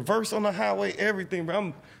went in reverse on the highway, everything, bro.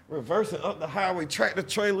 I'm reversing up the highway, tractor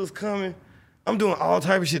trailers coming. I'm doing all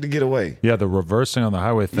type of shit to get away. Yeah, the reversing on the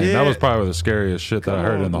highway thing, that was probably the scariest shit that I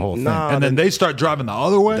heard in the whole thing. And then they start driving the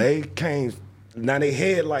other way? They came, now they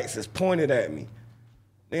headlights is pointed at me.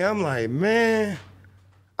 Nigga, I'm like, man,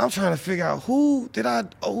 I'm trying to figure out I'm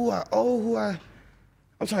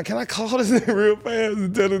trying, can I call this nigga real fast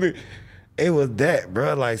and tell the nigga? It was that,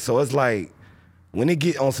 bro. Like, so it's like, when it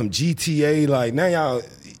get on some GTA, like, now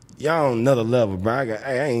y'all on another level, bro.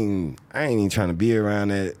 I ain't even trying to be around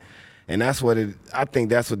that. And that's what I think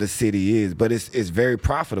that's what the city is. But it's very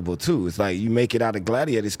profitable too. It's like you make it out of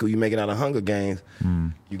Gladiator School, you make it out of Hunger Games,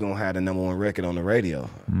 you're gonna have the #1 record on the radio.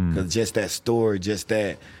 Because just that story, just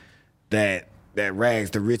that rags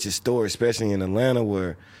the richest story, especially in Atlanta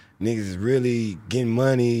where niggas is really getting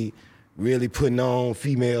money, really putting on,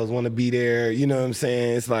 females want to be there, you know what I'm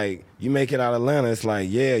saying? It's like, you make it out of Atlanta, it's like,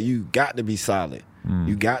 yeah, you got to be solid.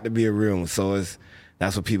 You got to be a real one. So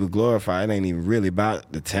that's what people glorify. It ain't even really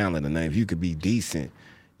about the talent or nothing. If you could be decent,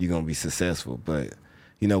 you're going to be successful. But,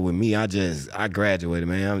 you know, with me, I graduated,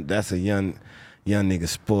 man. That's a young nigga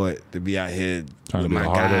sport to be out here with my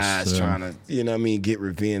guys trying to, you know what I mean, get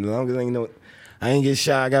revenge. As long as I ain't get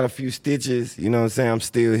shot, I got a few stitches, you know what I'm saying? I'm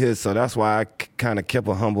still here. So that's why I kind of kept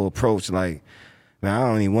a humble approach. Like, man, I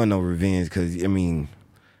don't even want no revenge because, I mean,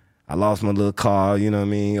 I lost my little car, you know what I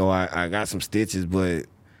mean? Or I got some stitches, but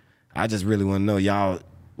I just really want to know, y'all,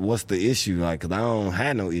 what's the issue? Like, because I don't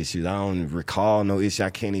have no issues. I don't recall no issue. I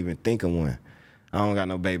can't even think of one. I don't got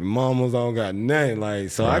no baby mamas. I don't got nothing.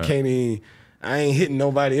 Like, so I ain't hitting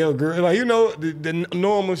nobody else, girl. Like, you know, the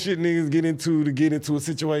normal shit niggas get into a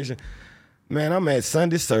situation. Man, I'm at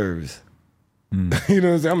Sunday service. You know what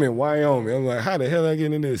I'm saying? I'm in Wyoming. I'm like, how the hell I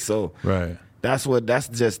get in this? So that's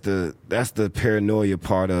the paranoia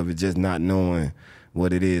part of it, just not knowing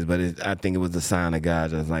what it is. But I think it was the sign of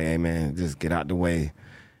God. Just like, hey man, just get out the way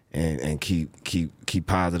and keep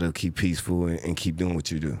positive, keep peaceful, and keep doing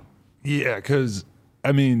what you do. Yeah, because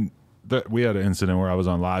I mean, we had an incident where I was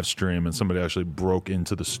on live stream and somebody actually broke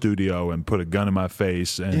into the studio and put a gun in my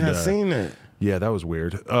face. And Yeah, I seen that. yeah, that was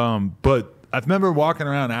weird. But I remember walking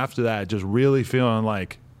around after that, just really feeling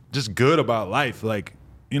like just good about life. Like,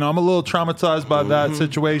 you know, I'm a little traumatized by that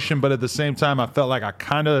situation, but at the same time, I felt like I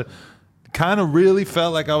kind of really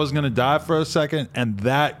felt like I was going to die for a second, and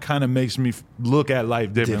that kind of makes me look at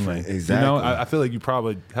life differently. Exactly. You know, I feel like you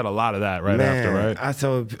probably had a lot of that Man, after, right?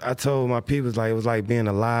 I told my people, it was like being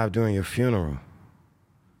alive during your funeral.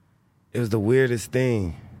 It was the weirdest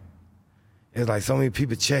thing. It was like so many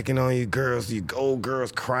people checking on you, girls, you old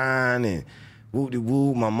girls crying and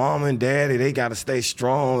woo-de-woo. My mom and daddy, they got to stay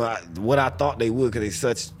strong. What I thought they would, because they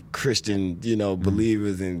such Christian, you know,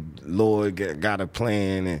 believers, and Lord got a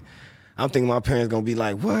plan. And I'm thinking my parents going to be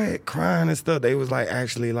like, what, crying and stuff. They was like,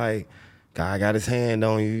 actually like, God got his hand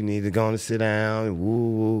on you. You need to go and sit down and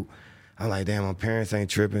woo-woo. I'm like, damn, my parents ain't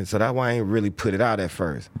tripping. So that's why I ain't really put it out at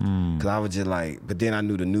first. Because I was just like, but then I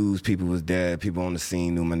knew the news people was there. People on the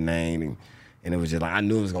scene knew my name. And it was just like, I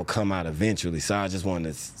knew it was going to come out eventually. So I just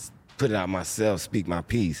wanted to put it out myself, speak my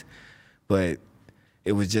piece. But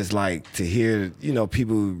it was just like to hear, you know,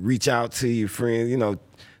 people reach out to you, friends. You know,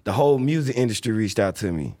 the whole music industry reached out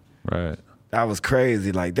to me. Right. That was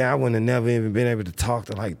crazy. Like, damn, I wouldn't have never even been able to talk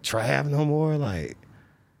to, like, Trav no more. Like,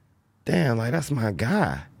 damn, like, that's my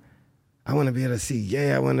guy. I wouldn't be able to see,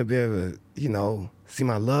 I wouldn't be able to, you know, see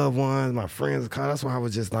my loved ones, my friends. That's why I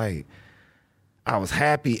was just like, I was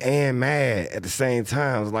happy and mad at the same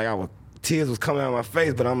time. It was like tears was coming out of my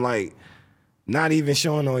face, but I'm like, not even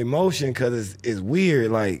showing no emotion because it's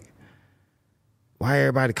weird. Like, why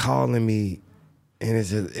everybody calling me? And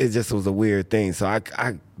it just was a weird thing. So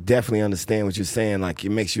I definitely understand what you're saying. Like, it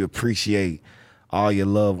makes you appreciate all your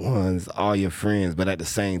loved ones, all your friends, but at the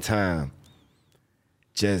same time,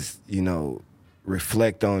 just, you know,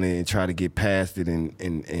 reflect on it and try to get past it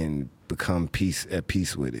and become at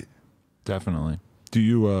peace with it. Definitely. Do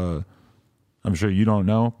you, I'm sure you don't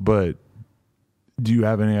know, but do you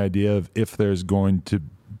have any idea of if there's going to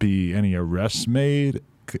be any arrests made?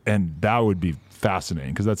 And that would be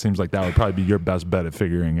fascinating, because that seems like that would probably be your best bet at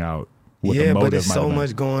figuring out what the motive might have been. Yeah, but it's so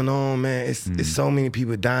much going on, man. It's so many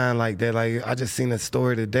people dying like that. Like, I just seen a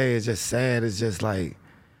story today. It's just sad. It's just like,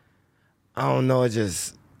 I don't know.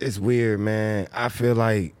 It's weird, man. I feel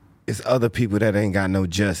like it's other people that ain't got no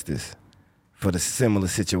justice for the similar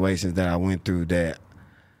situations that I went through. That,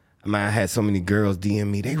 I mean, I had so many girls DM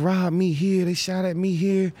me. They robbed me here. They shot at me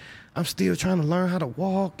here. I'm still trying to learn how to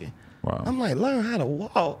walk. And wow. I'm like, learn how to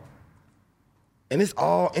walk? And it's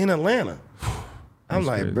all in Atlanta. I'm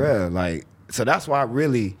like, bruh, like, so that's why I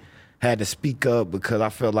really had to speak up, because I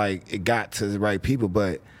felt like it got to the right people.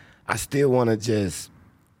 But I still want to just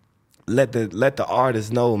let the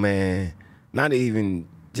artists know, man, not even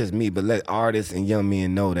just me, but let artists and young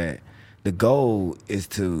men know that the goal is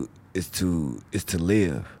to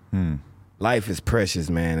live. Life is precious,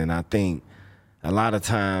 man. And I think a lot of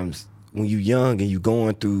times when you're young and you're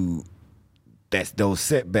going through those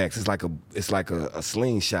setbacks, it's like a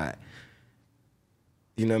slingshot.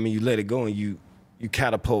 You know what I mean? You let it go and you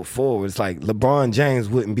catapult forward. It's like LeBron James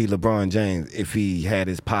wouldn't be LeBron James if he had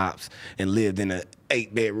his pops and lived in a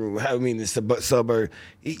 8-bedroom. I mean, the suburb.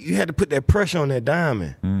 You had to put that pressure on that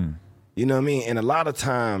diamond. You know what I mean? And a lot of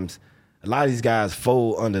times, a lot of these guys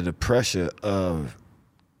fold under the pressure of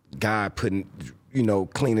God putting, you know,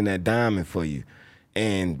 cleaning that diamond for you.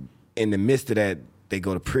 And in the midst of that, they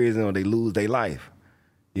go to prison or they lose their life.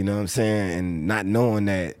 You know what I'm saying? And not knowing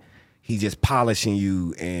that he just polishing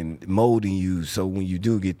you and molding you, so when you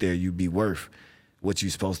do get there, you be worth what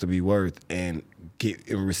you're supposed to be worth and get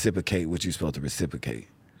and reciprocate what you're supposed to reciprocate.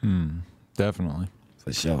 Definitely.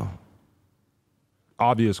 For sure.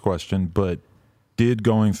 Obvious question, but did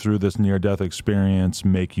going through this near-death experience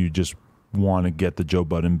make you just want to get the Joe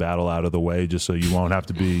Budden battle out of the way, just so you won't have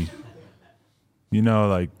to be, you know,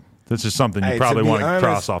 like, this is something you probably want to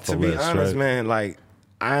cross off the list, right? To be honest, man, like,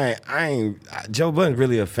 I ain't Joe Budden's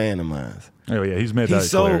really a fan of mine. Oh yeah, he's made that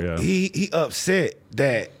clear. Yeah. He upset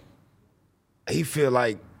that he feel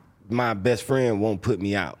like my best friend won't put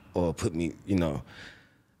me out or put me, you know.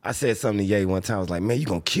 I said something to Ye one time. I was like, man, you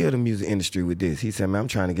gonna kill the music industry with this. He said, man, I'm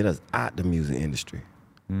trying to get us out the music industry.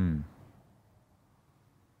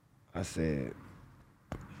 I said,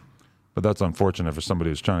 but that's unfortunate for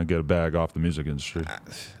somebody who's trying to get a bag off the music industry.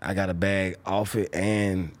 I got a bag off it,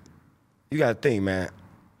 and you gotta think, man,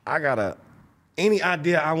 any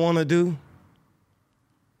idea I wanna do,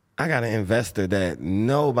 I got an investor that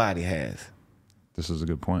nobody has. This is a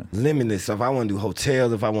good point. Limitless. So if I want to do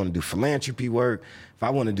hotels, if I want to do philanthropy work, if I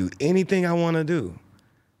want to do anything I want to do,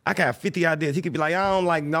 I can have 50 ideas. He could be like, I don't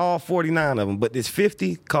like all 49 of them, but this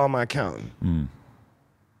 50, call my accountant.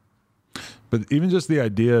 But even just the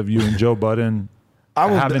idea of you and Joe Budden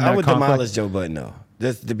having I would conflict, demolish Joe Budden, though.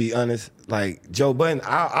 Just to be honest, like Joe Budden,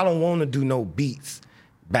 I don't want to do no beats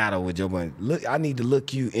battle with Joe Budden. Look, I need to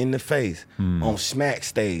look you in the face on Smack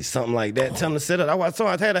Stage, something like that. Tell him to set up.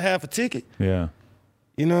 I had a half a ticket. Yeah.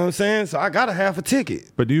 You know what I'm saying? So I got a half a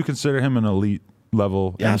ticket. But do you consider him an elite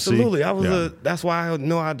level Yeah, MC? absolutely. That's why I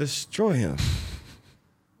know I destroy him.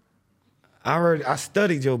 I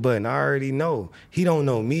studied Joe Budden. I already know. He don't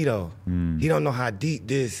know me though. He don't know how deep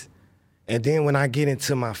this. And then when I get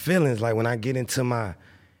into my feelings, like when I get into my,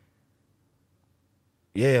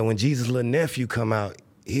 when Jesus' little nephew come out,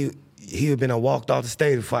 he had been walked off the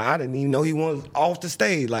stage before. I didn't even know he was off the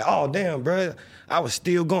stage. Like, oh damn, bro, I was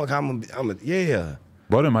still going. Yeah.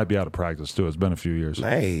 Budden might be out of practice too. It's been a few years.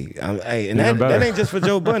 Hey, and that ain't just for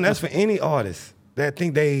Joe Budden. That's for any artist that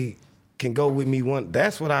think they can go with me.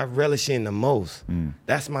 That's what I relish in the most.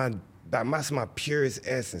 That's my purest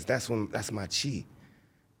essence. That's my chi.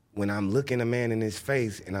 When I'm looking a man in his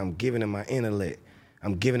face and I'm giving him my intellect,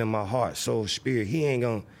 I'm giving him my heart, soul, spirit. He ain't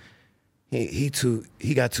gonna. He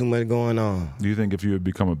got too much going on. Do you think if you had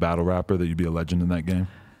become a battle rapper that you'd be a legend in that game?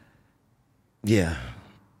 Yeah,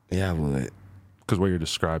 I would. Because what you're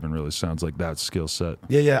describing really sounds like that skill set.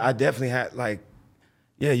 Yeah, I definitely had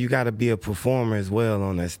you got to be a performer as well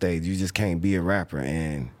on that stage. You just can't be a rapper.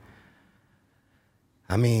 And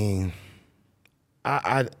I mean,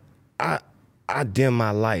 I dim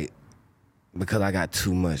my light because I got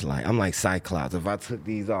too much light. I'm like Cyclops. If I took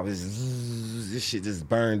these off, this shit just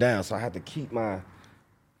burned down. So I have to keep my,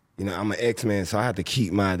 I'm an X-Men, so I have to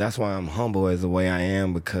keep that's why I'm humble as the way I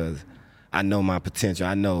am, because I know my potential.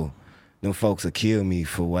 I know them folks will kill me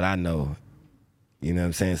for what I know. You know what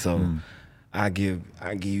I'm saying? So I give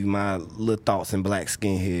you my little thoughts in black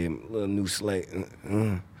skinhead, little new slate.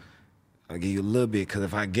 I'll give you a little bit, because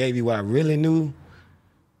if I gave you what I really knew,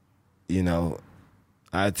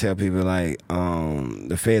 I tell people like,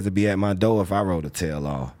 the feds would be at my door if I wrote a tell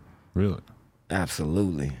all. Really?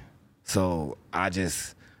 Absolutely. So I'm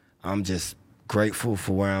just grateful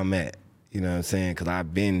for where I'm at. You know what I'm saying? Because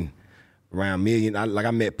I've been around million.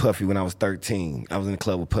 I met Puffy when I was 13. I was in the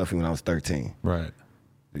club with Puffy when I was 13. Right.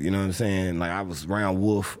 You know what I'm saying? Like I was around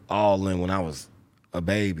Wolf all in when I was a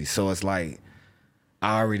baby. So it's like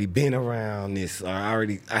I already been around this. I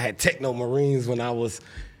had Techno Marines when I was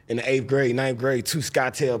in the 8th grade, 9th grade, 2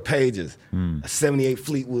 Skytail Pages, a 78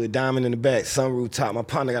 Fleetwood Diamond in the back, sunroof top. My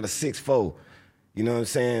partner got a 6.4. You know what I'm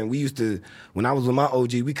saying? We used to, when I was with my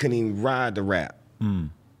OG, we couldn't even ride the rap. You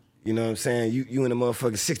know what I'm saying? You in a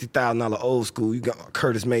motherfucking $60,000 old school, you got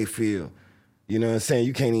Curtis Mayfield. You know what I'm saying?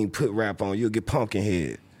 You can't even put rap on. You'll get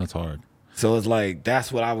Pumpkinhead. That's hard. So it's like,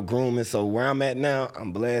 that's what I was grooming. So where I'm at now,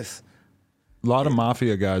 I'm blessed. A lot of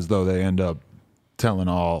Mafia guys, though, they end up telling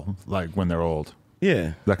all, like, when they're old.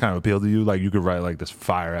 Yeah. That kind of appeal to you? Like, you could write, like, this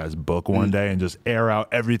fire-ass book one day and just air out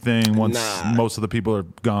everything once most of the people are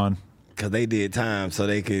gone. Because they did time so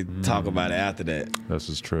they could talk about it after that. This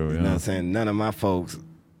is true, yeah. You know what I'm saying? None of my folks,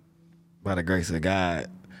 by the grace of God,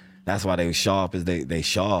 that's why they sharp is they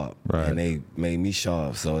sharp. Right. And they made me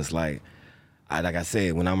sharp. So it's like I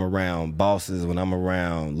said, when I'm around bosses, when I'm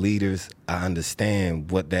around leaders, I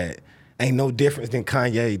understand what that ain't no difference than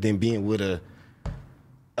Kanye than being with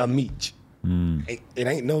a Meech. It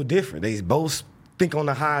ain't no different. They both think on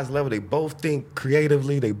the highest level. They both think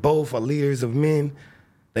creatively. They both are leaders of men.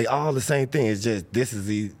 They all the same thing. It's just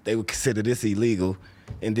they would consider this illegal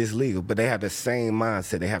and this legal, but they have the same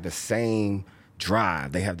mindset. They have the same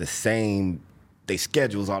drive. They have the same, their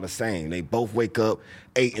schedules are the same. They both wake up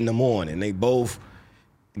 8 in the morning. They both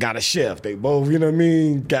got a chef. They both, you know what I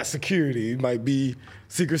mean, got security. It might be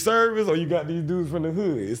Secret Service or you got these dudes from the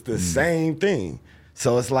hood. It's the same thing.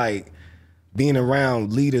 So it's like being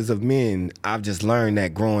around leaders of men, I've just learned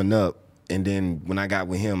that growing up. And then when I got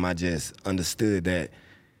with him, I just understood that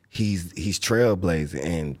he's trailblazing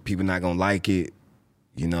and people not gonna like it.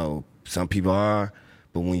 You know, some people are,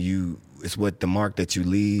 but it's what the mark that you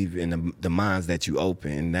leave and the minds that you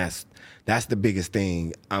open. And that's the biggest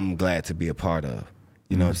thing I'm glad to be a part of.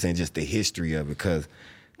 You know what I'm saying? Just the history of it, because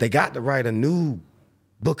they got to write a new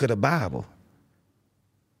book of the Bible.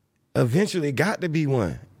 Eventually got to be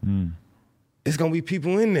one. It's gonna be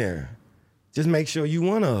people in there. Just make sure you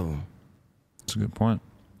one of them. That's a good point.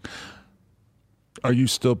 Are you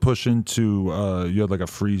still pushing to, you have like a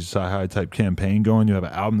free Sci-Hi type campaign going? You have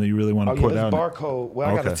an album that you really want to put out? Barcode. Well,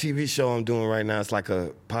 I got a TV show I'm doing right now. It's like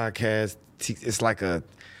a podcast it's like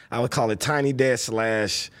I would call it Tiny Desk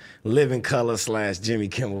 / Living Color / Jimmy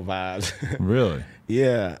Kimmel vibes. Really?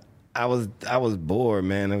 Yeah. I was bored,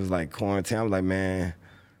 man. It was like quarantine. I was like, man,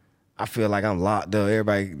 I feel like I'm locked up.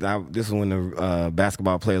 This is when the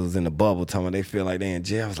basketball players was in the bubble, telling me they feel like they in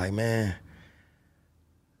jail. I was like, man.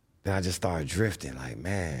 Then I just started drifting. Like,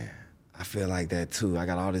 man, I feel like that too. I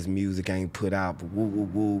got all this music I ain't put out, but woo, woo,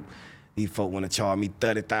 woo. These folk want to charge me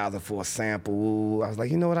 $30,000 for a sample. Woo. I was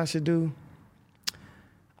like, you know what I should do?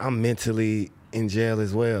 I'm mentally in jail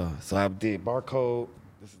as well. So I did Barcode.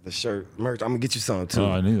 This is the shirt, merch. I'm going to get you some too.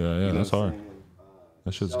 Oh, I need that. Yeah, you know that's hard.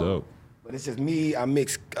 That shit's dope. But it's just me. I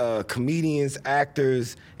mix comedians,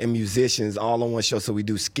 actors, and musicians all on one show. So we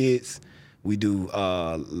do skits. We do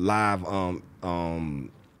live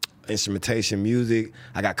instrumentation music.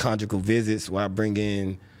 I got conjugal visits where I bring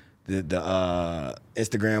in the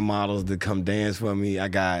Instagram models to come dance for me. I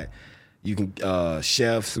got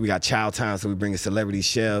chefs. We got Chow Time, so we bring in celebrity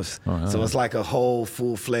chefs. So it's like a whole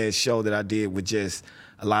full-fledged show that I did with just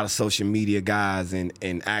a lot of social media guys and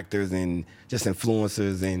actors and just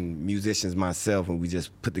influencers and musicians myself, and we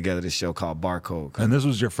just put together this show called Barcode. And this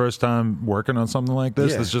was your first time working on something like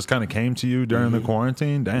this? Yeah. This just kind of came to you during the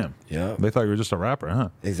quarantine? Damn. Yeah. They thought you were just a rapper, huh?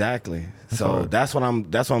 Exactly. So hard. that's what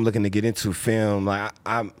I'm looking to get into, film. Like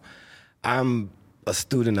I'm a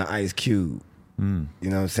student of Ice Cube. You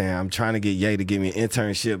know what I'm saying? I'm trying to get Ye to give me an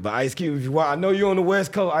internship. But Ice Cube, I know you're on the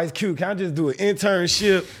West Coast, Ice Cube, can I just do an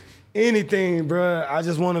internship? Anything, bro. I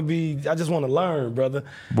just want to learn, brother.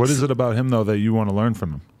 What is it about him, though, that you want to learn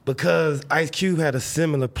from him? Because Ice Cube had a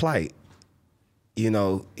similar plight. You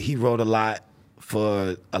know, he wrote a lot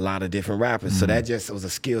for a lot of different rappers. So that just was a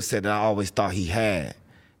skill set that I always thought he had.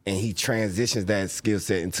 And he transitions that skill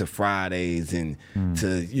set into Fridays and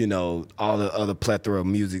to, you know, all the other plethora of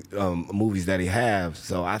music, movies that he has.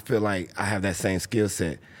 So I feel like I have that same skill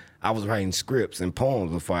set. I was writing scripts and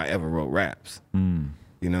poems before I ever wrote raps.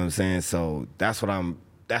 You know what I'm saying? So that's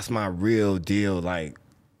my real deal, like,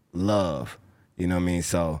 love. You know what I mean?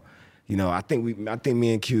 So, you know, I think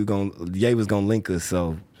me and Q Ye was gonna link us,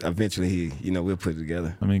 so eventually we'll put it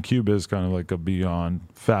together. I mean, Cube is kind of like a beyond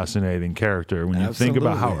fascinating character when you think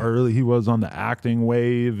about how Absolutely. early he was on the acting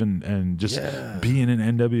wave and just being in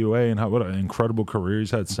NWA and what an incredible career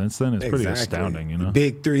he's had since then. It's pretty astounding, you know?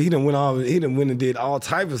 Big Three, he done went and did all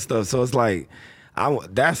type of stuff. So it's like,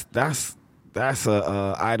 that's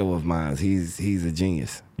a idol of mine. He's a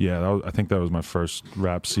genius. Yeah, I think that was my first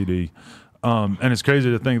rap CD. And it's crazy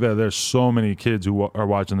to think that there's so many kids who are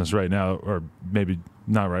watching this right now, or maybe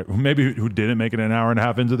not right, maybe who didn't make it an hour and a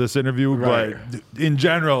half into this interview, Right. but in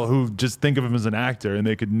general, who just think of him as an actor and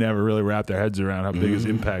they could never really wrap their heads around how big his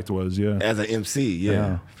impact was. Yeah, As an MC,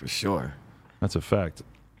 Yeah. for sure. that's a fact.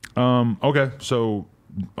 Okay, so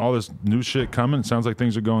all this new shit coming. It sounds like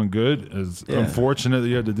things are going good. It's unfortunate that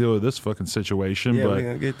you had to deal with this fucking situation, Yeah, but we're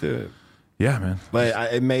gonna get to it. yeah, man. But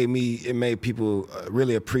it made people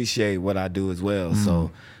really appreciate what I do as well.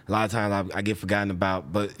 So a lot of times I get forgotten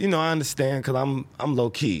about, but you know, I understand because I'm low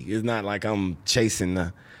key. It's not like I'm chasing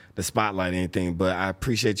the spotlight or anything. But I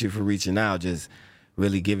appreciate you for reaching out, just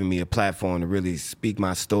really giving me a platform to really speak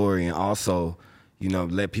my story and also, you know,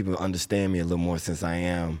 let people understand me a little more since I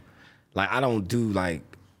am. Like, I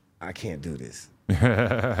can't do this. if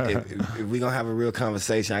we're going to have a real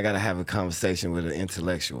conversation, I got to have a conversation with an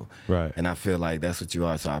intellectual. Right. And I feel like that's what you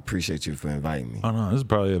are, so I appreciate you for inviting me. I don't know. This is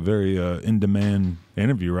probably a very in-demand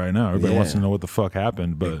interview right now. Everybody wants to know what the fuck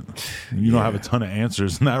happened, but you don't have a ton of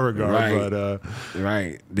answers in that regard. Right. But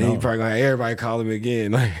Right. Then you probably going to have everybody calling me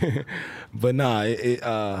again. But nah,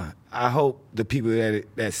 I hope the people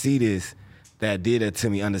that see this, that did it to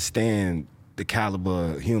me, understand the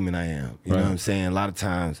caliber of human I am. You know what I'm saying? A lot of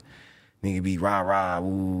times, nigga be rah-rah,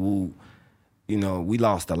 woo-woo. You know, we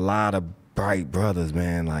lost a lot of bright brothers,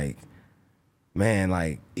 man. Like,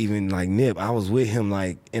 even like Nip, I was with him,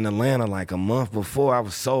 like, in Atlanta, like, a month before. I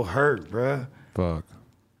was so hurt, bruh. fuck.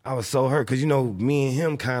 I was so hurt, because, you know, me and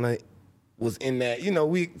him kind of was in that, you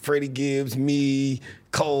know, Freddie Gibbs, me,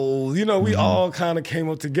 Cole, you know, we all kind of came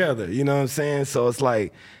up together, you know what I'm saying? So it's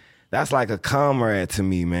like, that's like a comrade to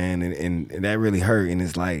me, man, and that really hurt. And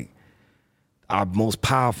it's like our most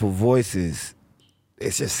powerful voices,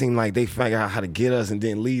 it just seemed like they figured out how to get us and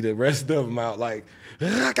then lead the rest of them out like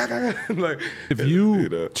If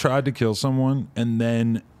you tried to kill someone and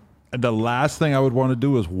then the last thing I would want to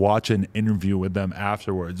do is watch an interview with them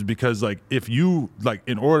afterwards, because like if you like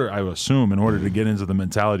in order to get into the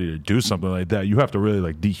mentality to do something like that, you have to really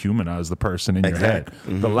like dehumanize the person in your head.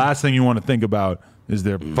 The last thing you want to think about is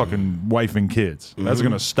their fucking wife and kids. That's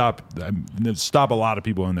gonna stop a lot of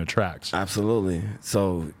people in their tracks. Absolutely.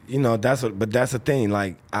 So that's the thing.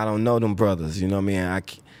 Like I don't know them brothers. You know what I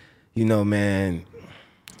mean? Man,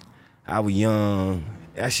 I was young.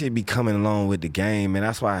 That shit be coming along with the game, and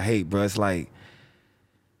that's why I hate, bro. It's like,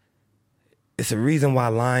 it's a reason why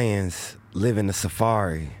lions live in the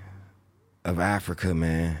safari of Africa,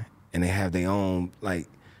 man, and they have their own, like,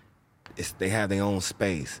 they have their own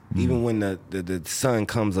space. Even when the son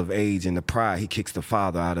comes of age in the pride, he kicks the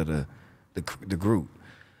father out of the group.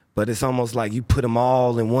 But it's almost like you put them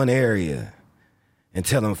all in one area and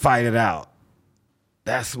tell them fight it out.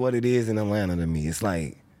 That's what it is in Atlanta to me. It's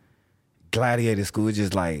like gladiator school. It's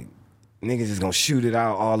just like niggas just gonna shoot it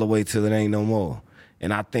out all the way till it ain't no more.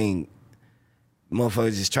 And I think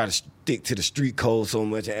motherfuckers just try to stick to the street code so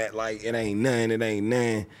much and act like it ain't nothing.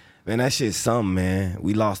 Man, that shit's something, man.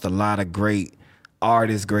 We lost a lot of great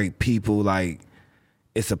artists, great people. Like,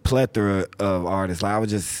 it's a plethora of artists. Like, I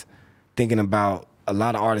was just thinking about a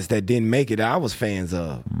lot of artists that didn't make it that I was fans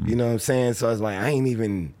of. You know what I'm saying? So it's like, I ain't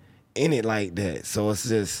even in it like that. So it's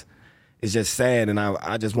just sad. And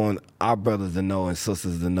I just want our brothers to know and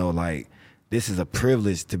sisters to know, like, this is a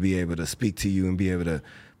privilege to be able to speak to you and be able to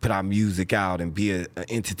put our music out and be an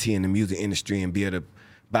entity in the music industry and be able to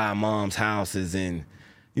buy moms' houses and,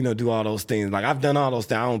 you know, do all those things. Like, I've done all those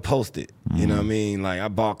things. I don't post it. You know what I mean? Like, I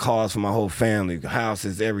bought cars for my whole family,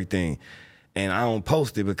 houses, everything. And I don't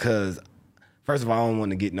post it because, first of all, I don't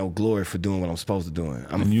want to get no glory for doing what I'm supposed to do.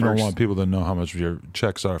 And you don't want people to know how much your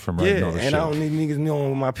checks are from writing all this shit. I don't need niggas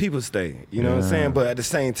knowing where my people stay. You know what I'm saying? But at the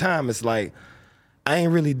same time, it's like, I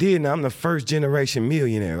ain't really did now. I'm the first generation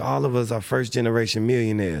millionaire. All of us are first generation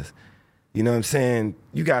millionaires. You know what I'm saying?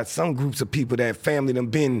 You got some groups of people that family done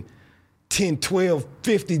been 10, 12,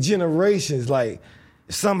 50 generations. Like,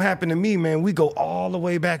 if something happened to me, man, we go all the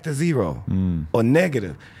way back to zero or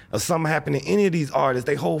negative. Or something happened to any of these artists,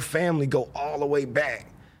 they whole family go all the way back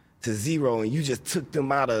to zero, and you just took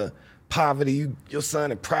them out of poverty. Your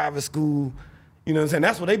son in private school, you know what I'm saying?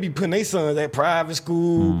 That's what they be putting their sons at, private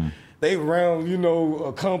school. They around, you know,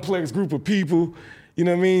 a complex group of people. You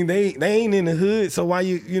know what I mean? They ain't in the hood, so why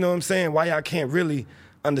you know what I'm saying? Why y'all can't really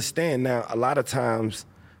understand? Now, a lot of times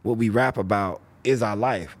what we rap about is our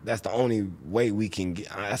life. That's the only way we can get,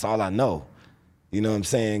 that's all I know. You know what I'm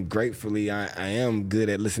saying? Gratefully, I am good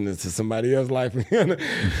at listening to somebody else's life, you know what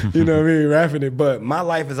I mean, rapping it. But my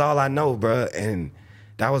life is all I know, bro, and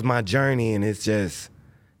that was my journey, and it's just,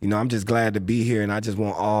 you know, I'm just glad to be here, and I just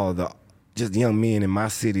want all the just young men in my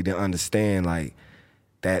city to understand, like,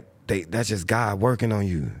 that that's just God working on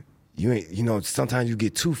you. You ain't, you know, sometimes you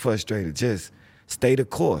get too frustrated. Just stay the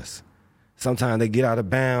course. Sometimes they get out of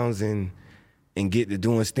bounds and get to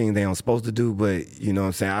doing things they aren't supposed to do, but, you know what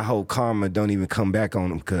I'm saying, I hope karma don't even come back on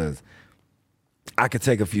them, because I could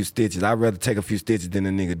take a few stitches. I'd rather take a few stitches than a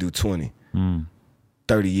nigga do 20,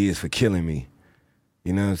 30 years for killing me.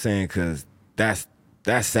 You know what I'm saying? Because that's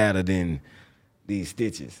sadder than these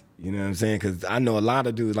stitches. You know what I'm saying? Because I know a lot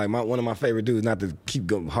of dudes, like one of my favorite dudes, not to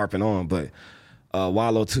keep harping on, but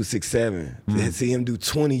Wallow 267, to see him do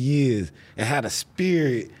 20 years and had a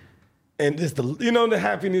spirit and just the, you know, the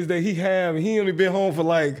happiness that he have, and he only been home for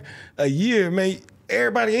like a year, man.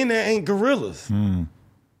 Everybody in there ain't gorillas.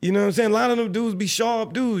 You know what I'm saying? A lot of them dudes be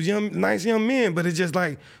sharp dudes, nice young men, but it's just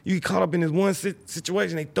like you get caught up in this one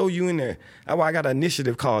situation, they throw you in there. That's why I got an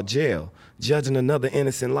initiative called Jail, Judging Another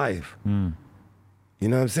Innocent Life. You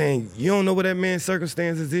know what I'm saying? You don't know what that man's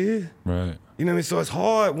circumstances is. Right. You know what I mean? So it's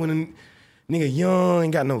hard when a nigga young,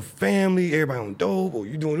 ain't got no family, everybody on dope, or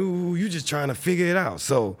you just trying to figure it out.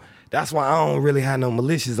 So that's why I don't really have no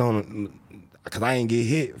militias on, because I ain't get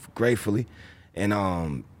hit, gratefully. And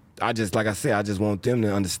I just, like I said, I just want them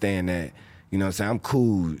to understand that, you know what I'm saying, I'm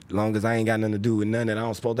cool. As long as I ain't got nothing to do with nothing that I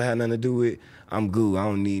don't supposed to have nothing to do with, I'm good. I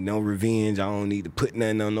don't need no revenge. I don't need to put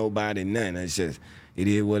nothing on nobody, nothing. It's just, it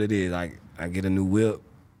is what it is. Like, I get a new whip,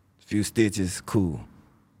 a few stitches, cool.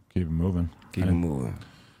 Keep it moving. Keep it moving.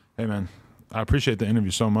 Hey, man, I appreciate the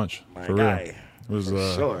interview so much. My for guy. real. It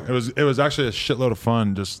was, sure. it was actually a shitload of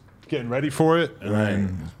fun just getting ready for it, and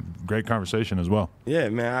then great conversation as well. Yeah,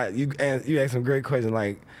 man, you asked some great questions.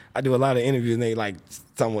 Like, I do a lot of interviews, and they like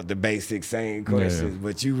somewhat the basic same questions,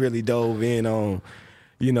 but you really dove in on,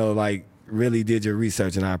 you know, like, really did your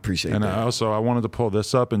research, and I appreciate that. And I wanted to pull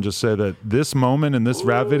this up and just say that this moment in this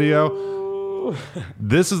rap video,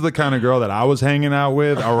 this is the kind of girl that I was hanging out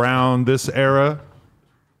with around this era.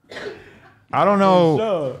 I don't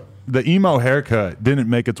know. the emo haircut didn't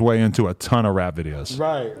make its way into a ton of rap videos.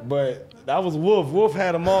 Right, but that was Wolf. Wolf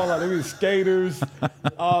had them all. Like, they were skaters,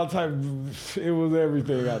 all type. It was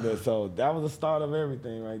everything out there. So that was the start of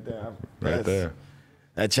everything right there. Right there.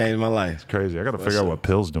 That changed my life. Crazy. I got to figure out what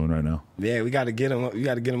Pill's doing right now. Yeah, we got to get him. We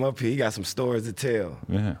got to get him up here. He got some stories to tell.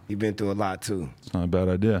 Yeah. He been through a lot too. It's not a bad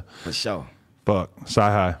idea. For sure. Fuck.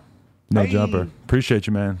 Sci-Hi. No Jumper. Appreciate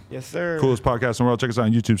you, man. Yes, sir. Coolest podcast in the world. Check us out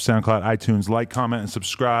on YouTube, SoundCloud, iTunes. Like, comment, and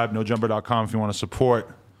subscribe. NoJumper.com if you want to support.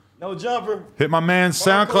 No Jumper. Hit my man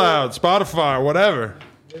SoundCloud, Spotify, whatever.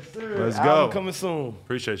 Yes, sir. Let's Album go. coming soon.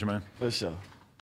 Appreciate you, man. For sure.